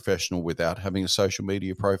become professional without having a social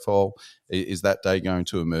media profile? Is that day going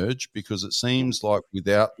to emerge? Because it seems like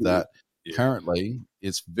without that, currently,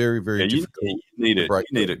 it's very, very difficult. You need it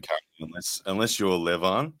currently, unless you're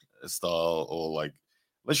Levan style, or like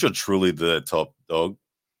unless you're truly the top dog.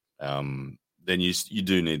 Then you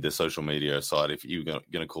do need the social media side if you're going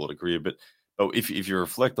to call it a career. But if you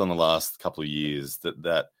reflect on the last couple of years,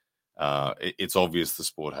 it's obvious the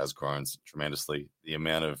sport has grown tremendously. The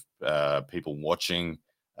amount of people watching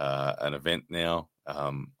an event now.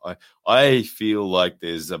 I feel like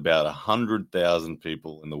there's about 100,000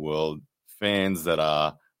 people in the world, fans that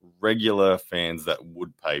are regular fans that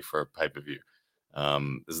would pay for a pay-per-view.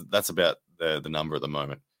 That's about the number at the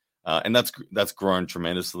moment. And that's grown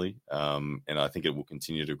tremendously. And I think it will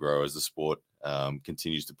continue to grow as the sport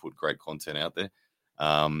continues to put great content out there.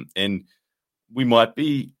 And we might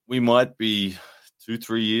be 2,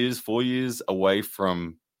 3 years, 4 years away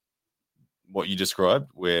from what you described,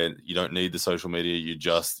 where you don't need the social media.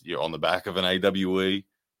 You're on the back of an AWE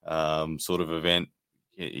sort of event,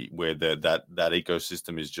 where that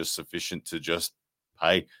ecosystem is just sufficient to just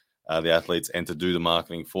pay the athletes and to do the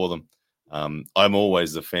marketing for them. I'm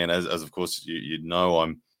always a fan, as of course you know,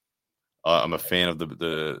 I'm a fan of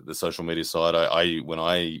the social media side. When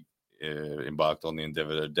I embarked on the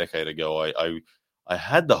endeavor a decade ago, I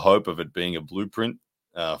had the hope of it being a blueprint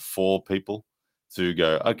for people to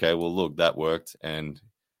go, okay, well, look, that worked. And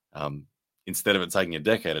instead of it taking a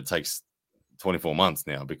decade, it takes 24 months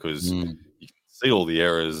now, because you can see all the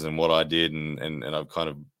errors and what I did, and I've kind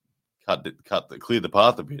of cleared the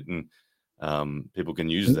path a bit, and people can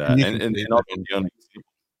use that.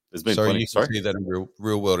 There's been plenty. You can see that in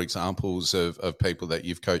real world examples of people that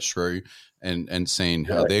you've coached through and seen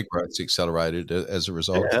how their growth's accelerated as a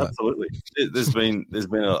result. Yeah, absolutely. There's been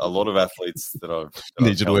a lot of athletes that I've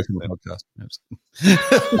need you to work on the podcast.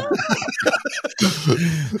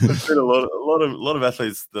 There's been a lot of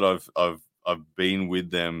athletes that I've been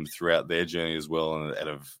with them throughout their journey as well,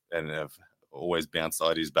 and have always bounced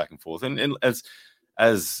ideas back and forth. And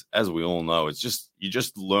as we all know, it's just you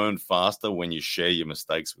just learn faster when you share your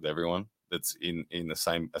mistakes with everyone that's in a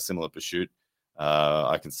similar pursuit.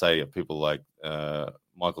 I can say of people like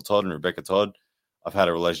Michael Todd and Rebecca Todd, I've had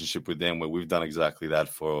a relationship with them where we've done exactly that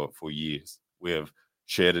for years. We have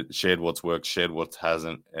shared what's worked, shared what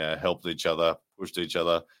hasn't, helped each other, pushed each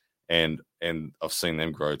other, and I've seen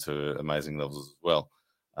them grow to amazing levels as well.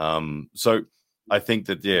 So I think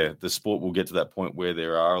that, the sport will get to that point where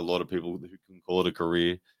there are a lot of people who can call it a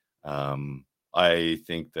career. I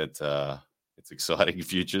think that it's exciting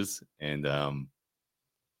futures, and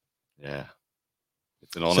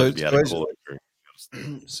it's an honor to be able to call it a career.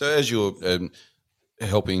 So as you're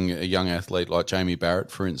helping a young athlete like Jamie Barrett,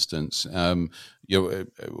 for instance,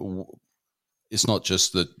 it's not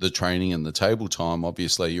just the training and the table time.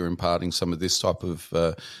 Obviously, you're imparting some of this type of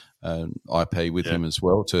IP with him as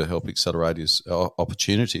well to help accelerate his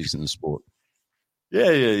opportunities in the sport.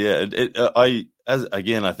 Yeah.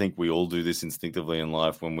 I think we all do this instinctively in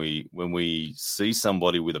life when we see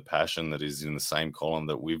somebody with a passion that is in the same column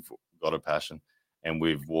that we've got a passion and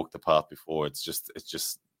we've walked the path before. It's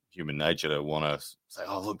just human nature to want to say,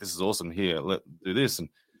 "Oh, look, this is awesome. Here, let's do this."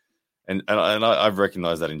 And I've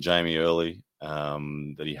recognized that in Jamie early,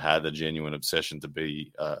 that he had a genuine obsession to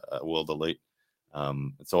be a world elite.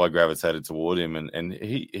 So I gravitated toward him, and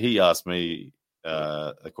he asked me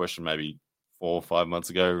a question maybe 4 or 5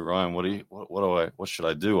 months ago. Ryan, what should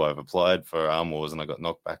I do? I've applied for Arm Wars and I got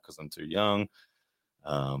knocked back because I'm too young.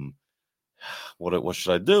 What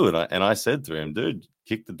should I do? And I said to him, dude,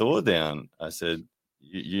 kick the door down. I said,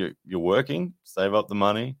 you're working, save up the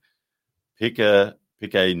money, pick a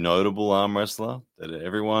notable arm wrestler that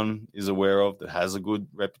everyone is aware of, that has a good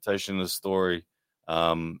reputation and a story,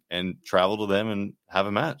 and travel to them and have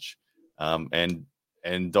a match,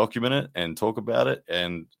 and document it and talk about it,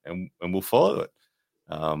 and we'll follow it.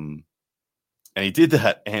 And he did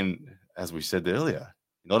that. And as we said earlier,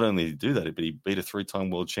 not only did he do that, but he beat a 3-time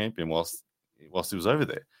world champion whilst he was over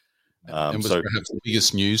there. And was perhaps the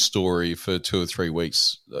biggest news story for 2 or 3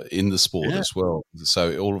 weeks in the sport as well.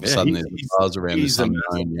 So all of a sudden there's a buzz around this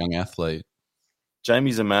unknown young athlete.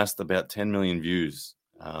 Jamie's amassed about 10 million views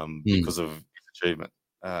because of his achievement,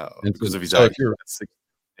 because of his age.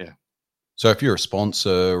 So if you're a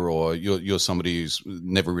sponsor or you're somebody who's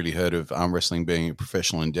never really heard of arm wrestling being a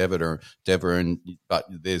professional endeavor, but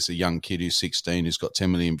there's a young kid who's 16 who's got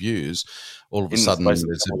 10 million views, all of a sudden there's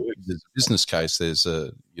a business case. There's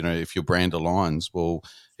if your brand aligns, well,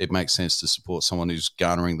 it makes sense to support someone who's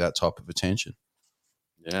garnering that type of attention.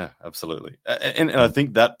 Yeah, absolutely. And I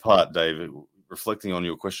think that part, David, reflecting on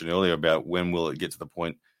your question earlier about when will it get to the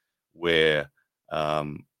point where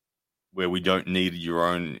we don't need your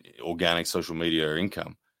own organic social media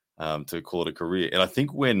income to call it a career. And I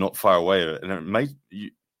think we're not far away. And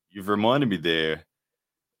you've reminded me there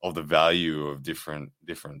of the value of different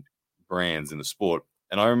brands in the sport.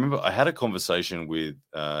 And I remember I had a conversation with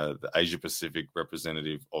the Asia Pacific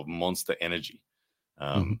representative of Monster Energy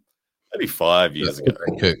maybe 5 years ago.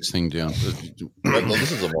 Kirk's thing down.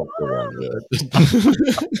 This is a Monster one. Yeah.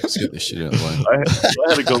 Let's get this shit out of the way. I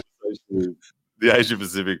had a conversation with the Asia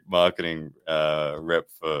Pacific marketing rep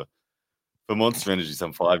for Monster Energy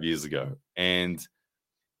some 5 years ago, and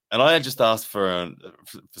I had just asked for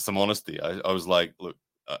some honesty. I was like, look,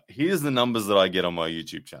 here's the numbers that I get on my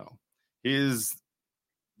YouTube channel. Here's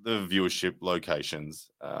the viewership locations.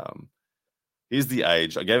 Here's the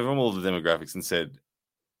age. I gave them all the demographics and said,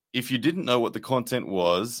 if you didn't know what the content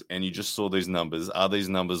was and you just saw these numbers, are these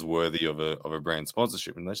numbers worthy of a brand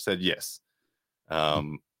sponsorship? And they said yes.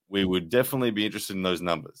 We would definitely be interested in those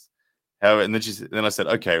numbers. However, and then I said,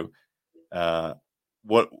 okay,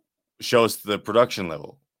 what show us the production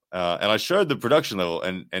level? And I showed the production level,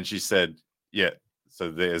 and she said, yeah,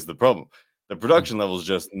 so there's the problem. The production level is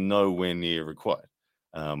just nowhere near required.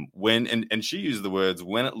 And she used the words,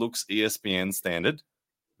 when it looks ESPN standard,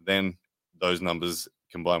 then those numbers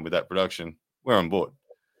combined with that production, we're on board.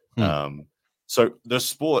 So the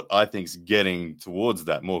sport, I think, is getting towards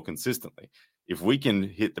that more consistently. If we can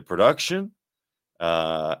hit the production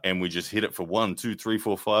and we just hit it for 1, 2, 3,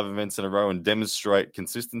 4, 5 events in a row and demonstrate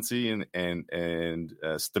consistency and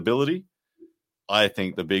stability, I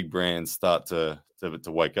think the big brands start to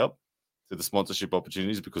wake up to the sponsorship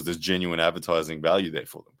opportunities because there's genuine advertising value there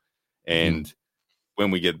for them. And when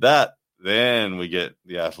we get that, then we get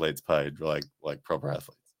the athletes paid like proper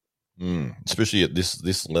athletes. Especially at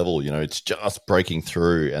this level, it's just breaking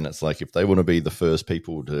through, and it's like if they want to be the first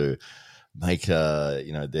people to make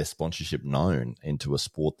their sponsorship known into a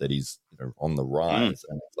sport that is on the rise,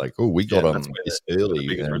 and it's like, oh, we got them this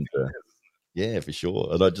early, and yeah, for sure.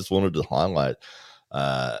 And I just wanted to highlight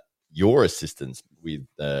your assistance with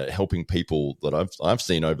helping people that I've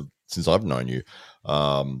seen over since I've known you.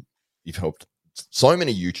 You've helped so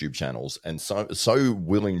many YouTube channels, and so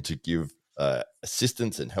willing to give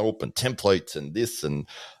assistance and help and templates and this and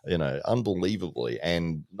unbelievably.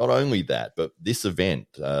 And not only that, but this event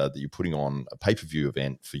that you're putting on, a pay-per-view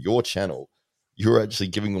event for your channel, you're actually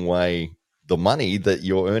giving away the money that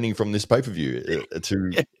you're earning from this pay-per-view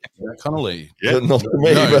to Connolly. Yeah. Not for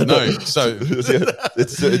me. No. So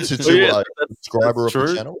it's a subscriber of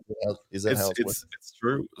the channel. Is that how it's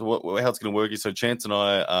true? How it's going to work is, so Chance and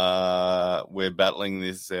I, we're battling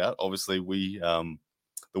this out. Obviously,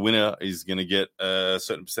 the winner is going to get a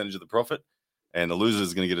certain percentage of the profit, and the loser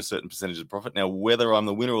is going to get a certain percentage of the profit. Now, whether I'm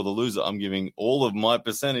the winner or the loser, I'm giving all of my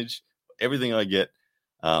percentage, everything I get,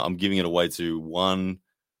 I'm giving it away to one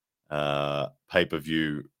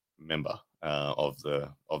pay-per-view member of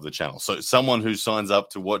the channel. So someone who signs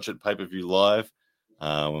up to watch it pay-per-view live,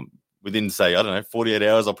 within, say, 48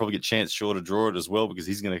 hours, I'll probably get Chance Shaw to draw it as well, because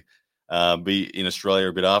he's going to be in Australia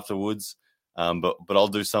a bit afterwards. But I'll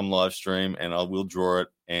do some live stream and I will draw it.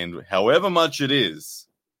 And however much it is,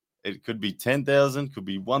 it could be 10,000, could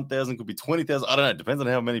be 1,000, could be 20,000. I don't know. It depends on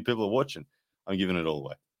how many people are watching. I'm giving it all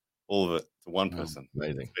away, all of it to one person.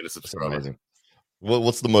 Amazing. Been a subscriber. Amazing. Well,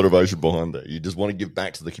 what's the motivation behind that? You just want to give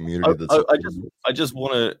back to the community. I just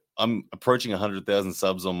want to. I'm approaching 100,000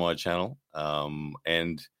 subs on my channel,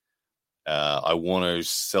 and I want to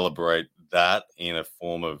celebrate that in a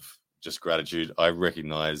form of just gratitude. I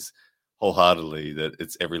recognize wholeheartedly that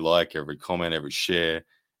it's every like, every comment, every share,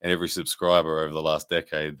 and every subscriber over the last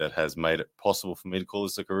decade that has made it possible for me to call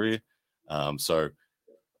this a career. So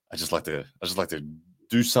I just like to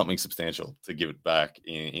do something substantial to give it back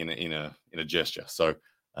in a gesture. So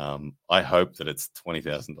I hope that it's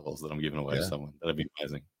 $20,000 that I'm giving away to someone. That'd be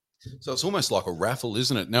amazing. So it's almost like a raffle,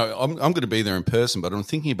 isn't it? Now, I'm going to be there in person, but I'm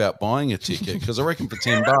thinking about buying a ticket because I reckon for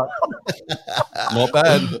 $10, not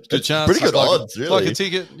bad. Good chance. Pretty good odds, really. Like a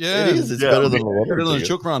ticket, yeah. It is. It's better than a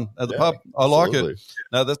chook run at the pub. I like it.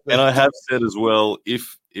 No, and I have said as well,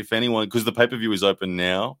 if anyone, because the pay-per-view is open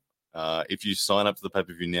now, if you sign up to the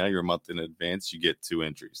pay-per-view now, you're a month in advance, you get 2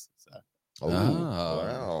 entries. So.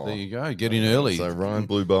 Wow. There you go. Get in early. So Ryan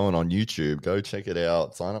Blue Bowen on YouTube. Go check it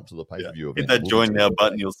out. Sign up to the pay-per-view event. Hit that join now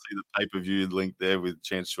button. You'll see the pay-per-view link there with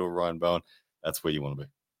Chance Shaw, Ryan Bowen. That's where you want to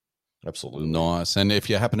be. Absolutely. Nice. And if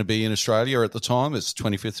you happen to be in Australia at the time, it's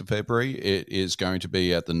 25th of February. It is going to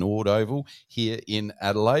be at the Nord Oval here in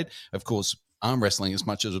Adelaide. Of course, arm wrestling, as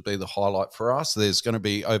much as it would be the highlight for us, there's going to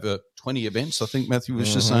be over 20 events. I think Matthew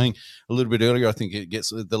was just saying a little bit earlier. I think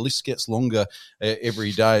the list gets longer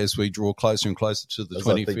every day as we draw closer and closer to the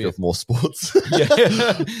 25th. I think of more sports.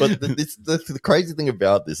 But the crazy thing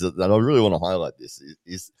about this, and I really want to highlight this,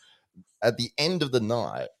 is at the end of the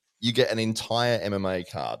night, you get an entire MMA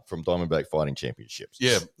card from Diamondback Fighting Championships.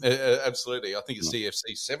 Yeah, absolutely. I think it's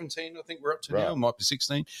DFC 17, I think we're up to now. It might be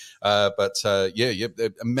 16. A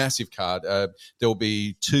massive card. There will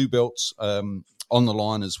be 2 belts on the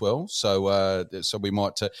line as well. So we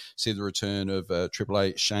might see the return of Triple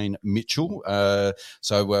A Shane Mitchell.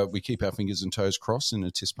 So we keep our fingers and toes crossed in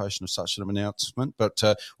anticipation of such an announcement. But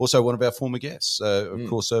also one of our former guests, of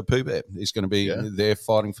course, Pooh Bear, is going to be there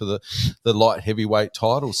fighting for the light heavyweight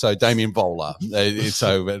title. So Damien Vola.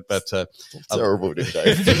 Terrible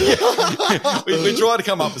today. we tried to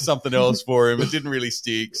come up with something else for him. It didn't really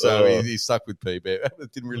stick. So he stuck with Pooh Bear.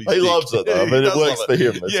 It didn't really stick. He loves it, though. I mean, it works for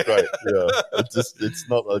him. It's great. Yeah. It's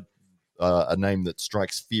not a name that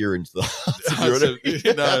strikes fear into the hearts.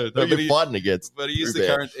 No, you're fighting against. But he is the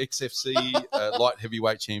current XFC light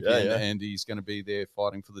heavyweight champion, and he's going to be there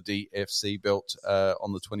fighting for the DFC belt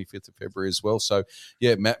on the 25th of February as well. So,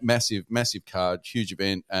 yeah, massive card, huge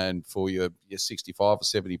event, and for your $65 or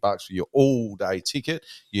 $70 for your all-day ticket,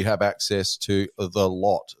 you have access to the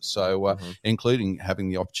lot. So, including having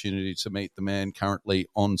the opportunity to meet the man currently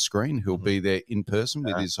on screen, who'll be there in person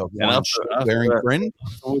with his wearing friend.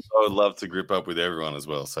 I would love to grip up with everyone as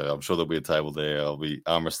well. So I'm sure there'll be a table there. I'll be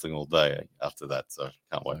arm wrestling all day after that. So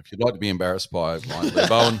can't wait. If you'd like to be embarrassed by Ryan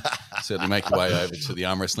Bowen, certainly make your way over to the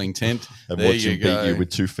arm wrestling tent. And there watch him beat you with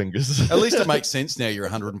 2 fingers. At least it makes sense now. You're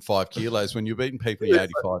 105 kilos. When you're beating people, you're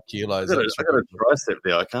 85 kilos. I got a tricep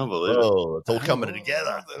now. I can't believe it. Oh, it's all coming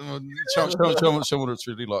together. Show what it's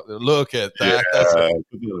really like. Look at that.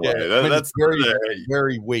 That's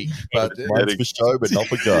very weak. But it's for show, but not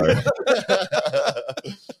for go.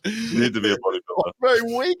 You need to be a bodybuilder. Very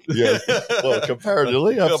weak. Yeah. Well,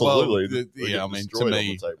 comparatively, absolutely. I mean, to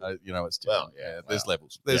me, it's different. There's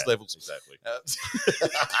levels. There's levels. Exactly.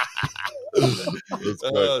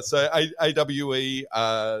 So AWE,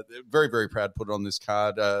 very, very proud to put it on this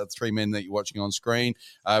card. 3 men that you're watching on screen,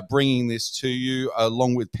 bringing this to you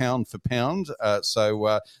along with Pound for Pound.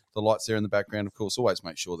 The lights there in the background, of course, always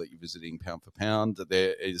make sure that you're visiting Pound for Pound.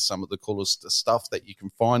 There is some of the coolest stuff that you can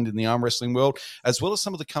find in the arm wrestling world, as well as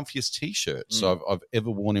some of the comfiest T-shirts I've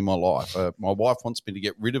ever worn in my life. My wife wants me to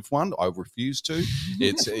get rid of one. I refuse to.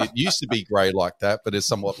 It used to be grey like that, but it's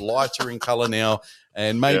somewhat lighter in colour now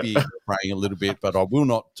and maybe greying a little bit, but I will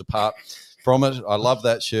not depart from it. I love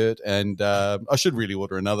that shirt, and I should really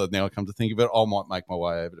order another now I come to think of it. I might make my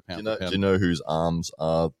way over to Pound for Pound. Do you know whose arms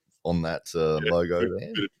are on that logo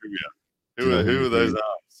there? Who are those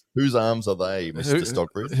arms? Whose arms are they, Mr.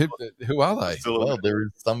 Stockbridge? Who are they? Well, there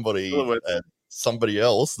is somebody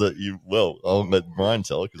else that I'll let Ryan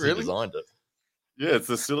tell because he designed it. Yeah, it's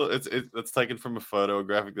a silhouette. It's taken from a photo. A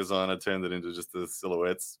graphic designer turned it into just the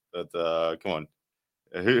silhouettes. But come on,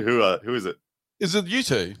 who is it? Is it you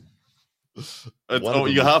two? You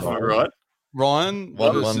got half of it right. Ryan,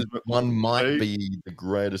 one might be the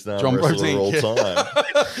greatest arm wrestler of all time.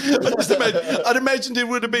 I'd imagined it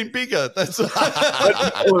would have been bigger. That's look,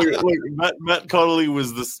 Matt Connolly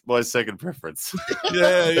was my second preference.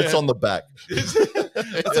 Yeah, it's on the back.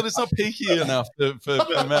 It's not peaky enough for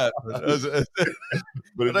Matt.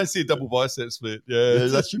 But I don't see a double bicep split. Yeah,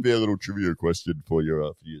 that should be a little trivia question for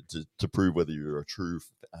you to prove whether you're a true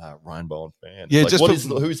Ryan Bowen fan. Yeah,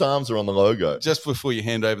 whose arms are on the logo? Just before you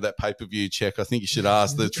hand over that pay-per-view check, I think you should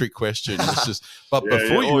ask the trick question.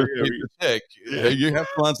 Before you receive the check, you have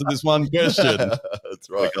to answer this one question. That's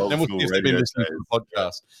right. Then we'll see if they've been listening to the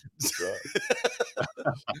podcast. That's right.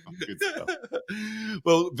 Good stuff.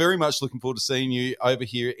 Well, very much looking forward to seeing you over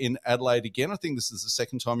here in Adelaide again. I think this is the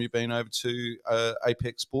second time you've been over to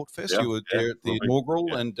Apex Sport Fest. You were there at the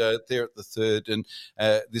inaugural and there at the third, and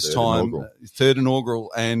this time third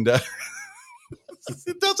inaugural, and it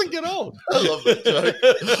doesn't get old. I love that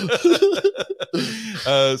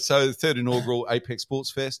joke. So third inaugural Apex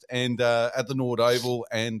Sports Fest, and at the Nord Oval,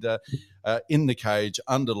 and in the cage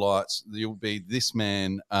under lights, you'll be this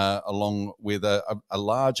man along with a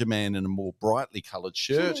larger man in a more brightly coloured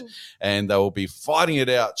shirt, and they will be fighting it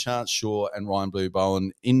out, Chance Shaw and Ryan Blue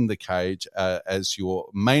Bowen in the cage as your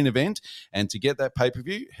main event. And to get that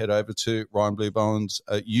pay-per-view, head over to Ryan Blue Bowen's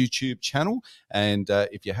YouTube channel, and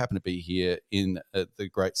if you happen to be here in the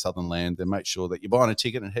Great Southern Land, then make sure that you're buying a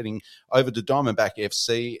ticket and heading over to Diamondback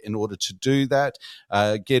FC in order to do that.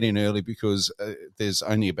 Get in early because there's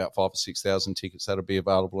only about 5 or 6,000 tickets that'll be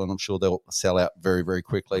available, and I'm sure they'll sell out very, very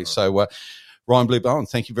quickly. So, Ryan Blue Bowen,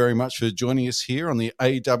 thank you very much for joining us here on the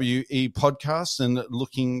AWE podcast, and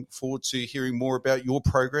looking forward to hearing more about your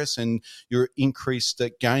progress and your increased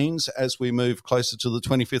gains as we move closer to the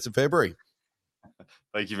 25th of February.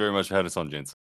 Thank you very much for having us on, gents.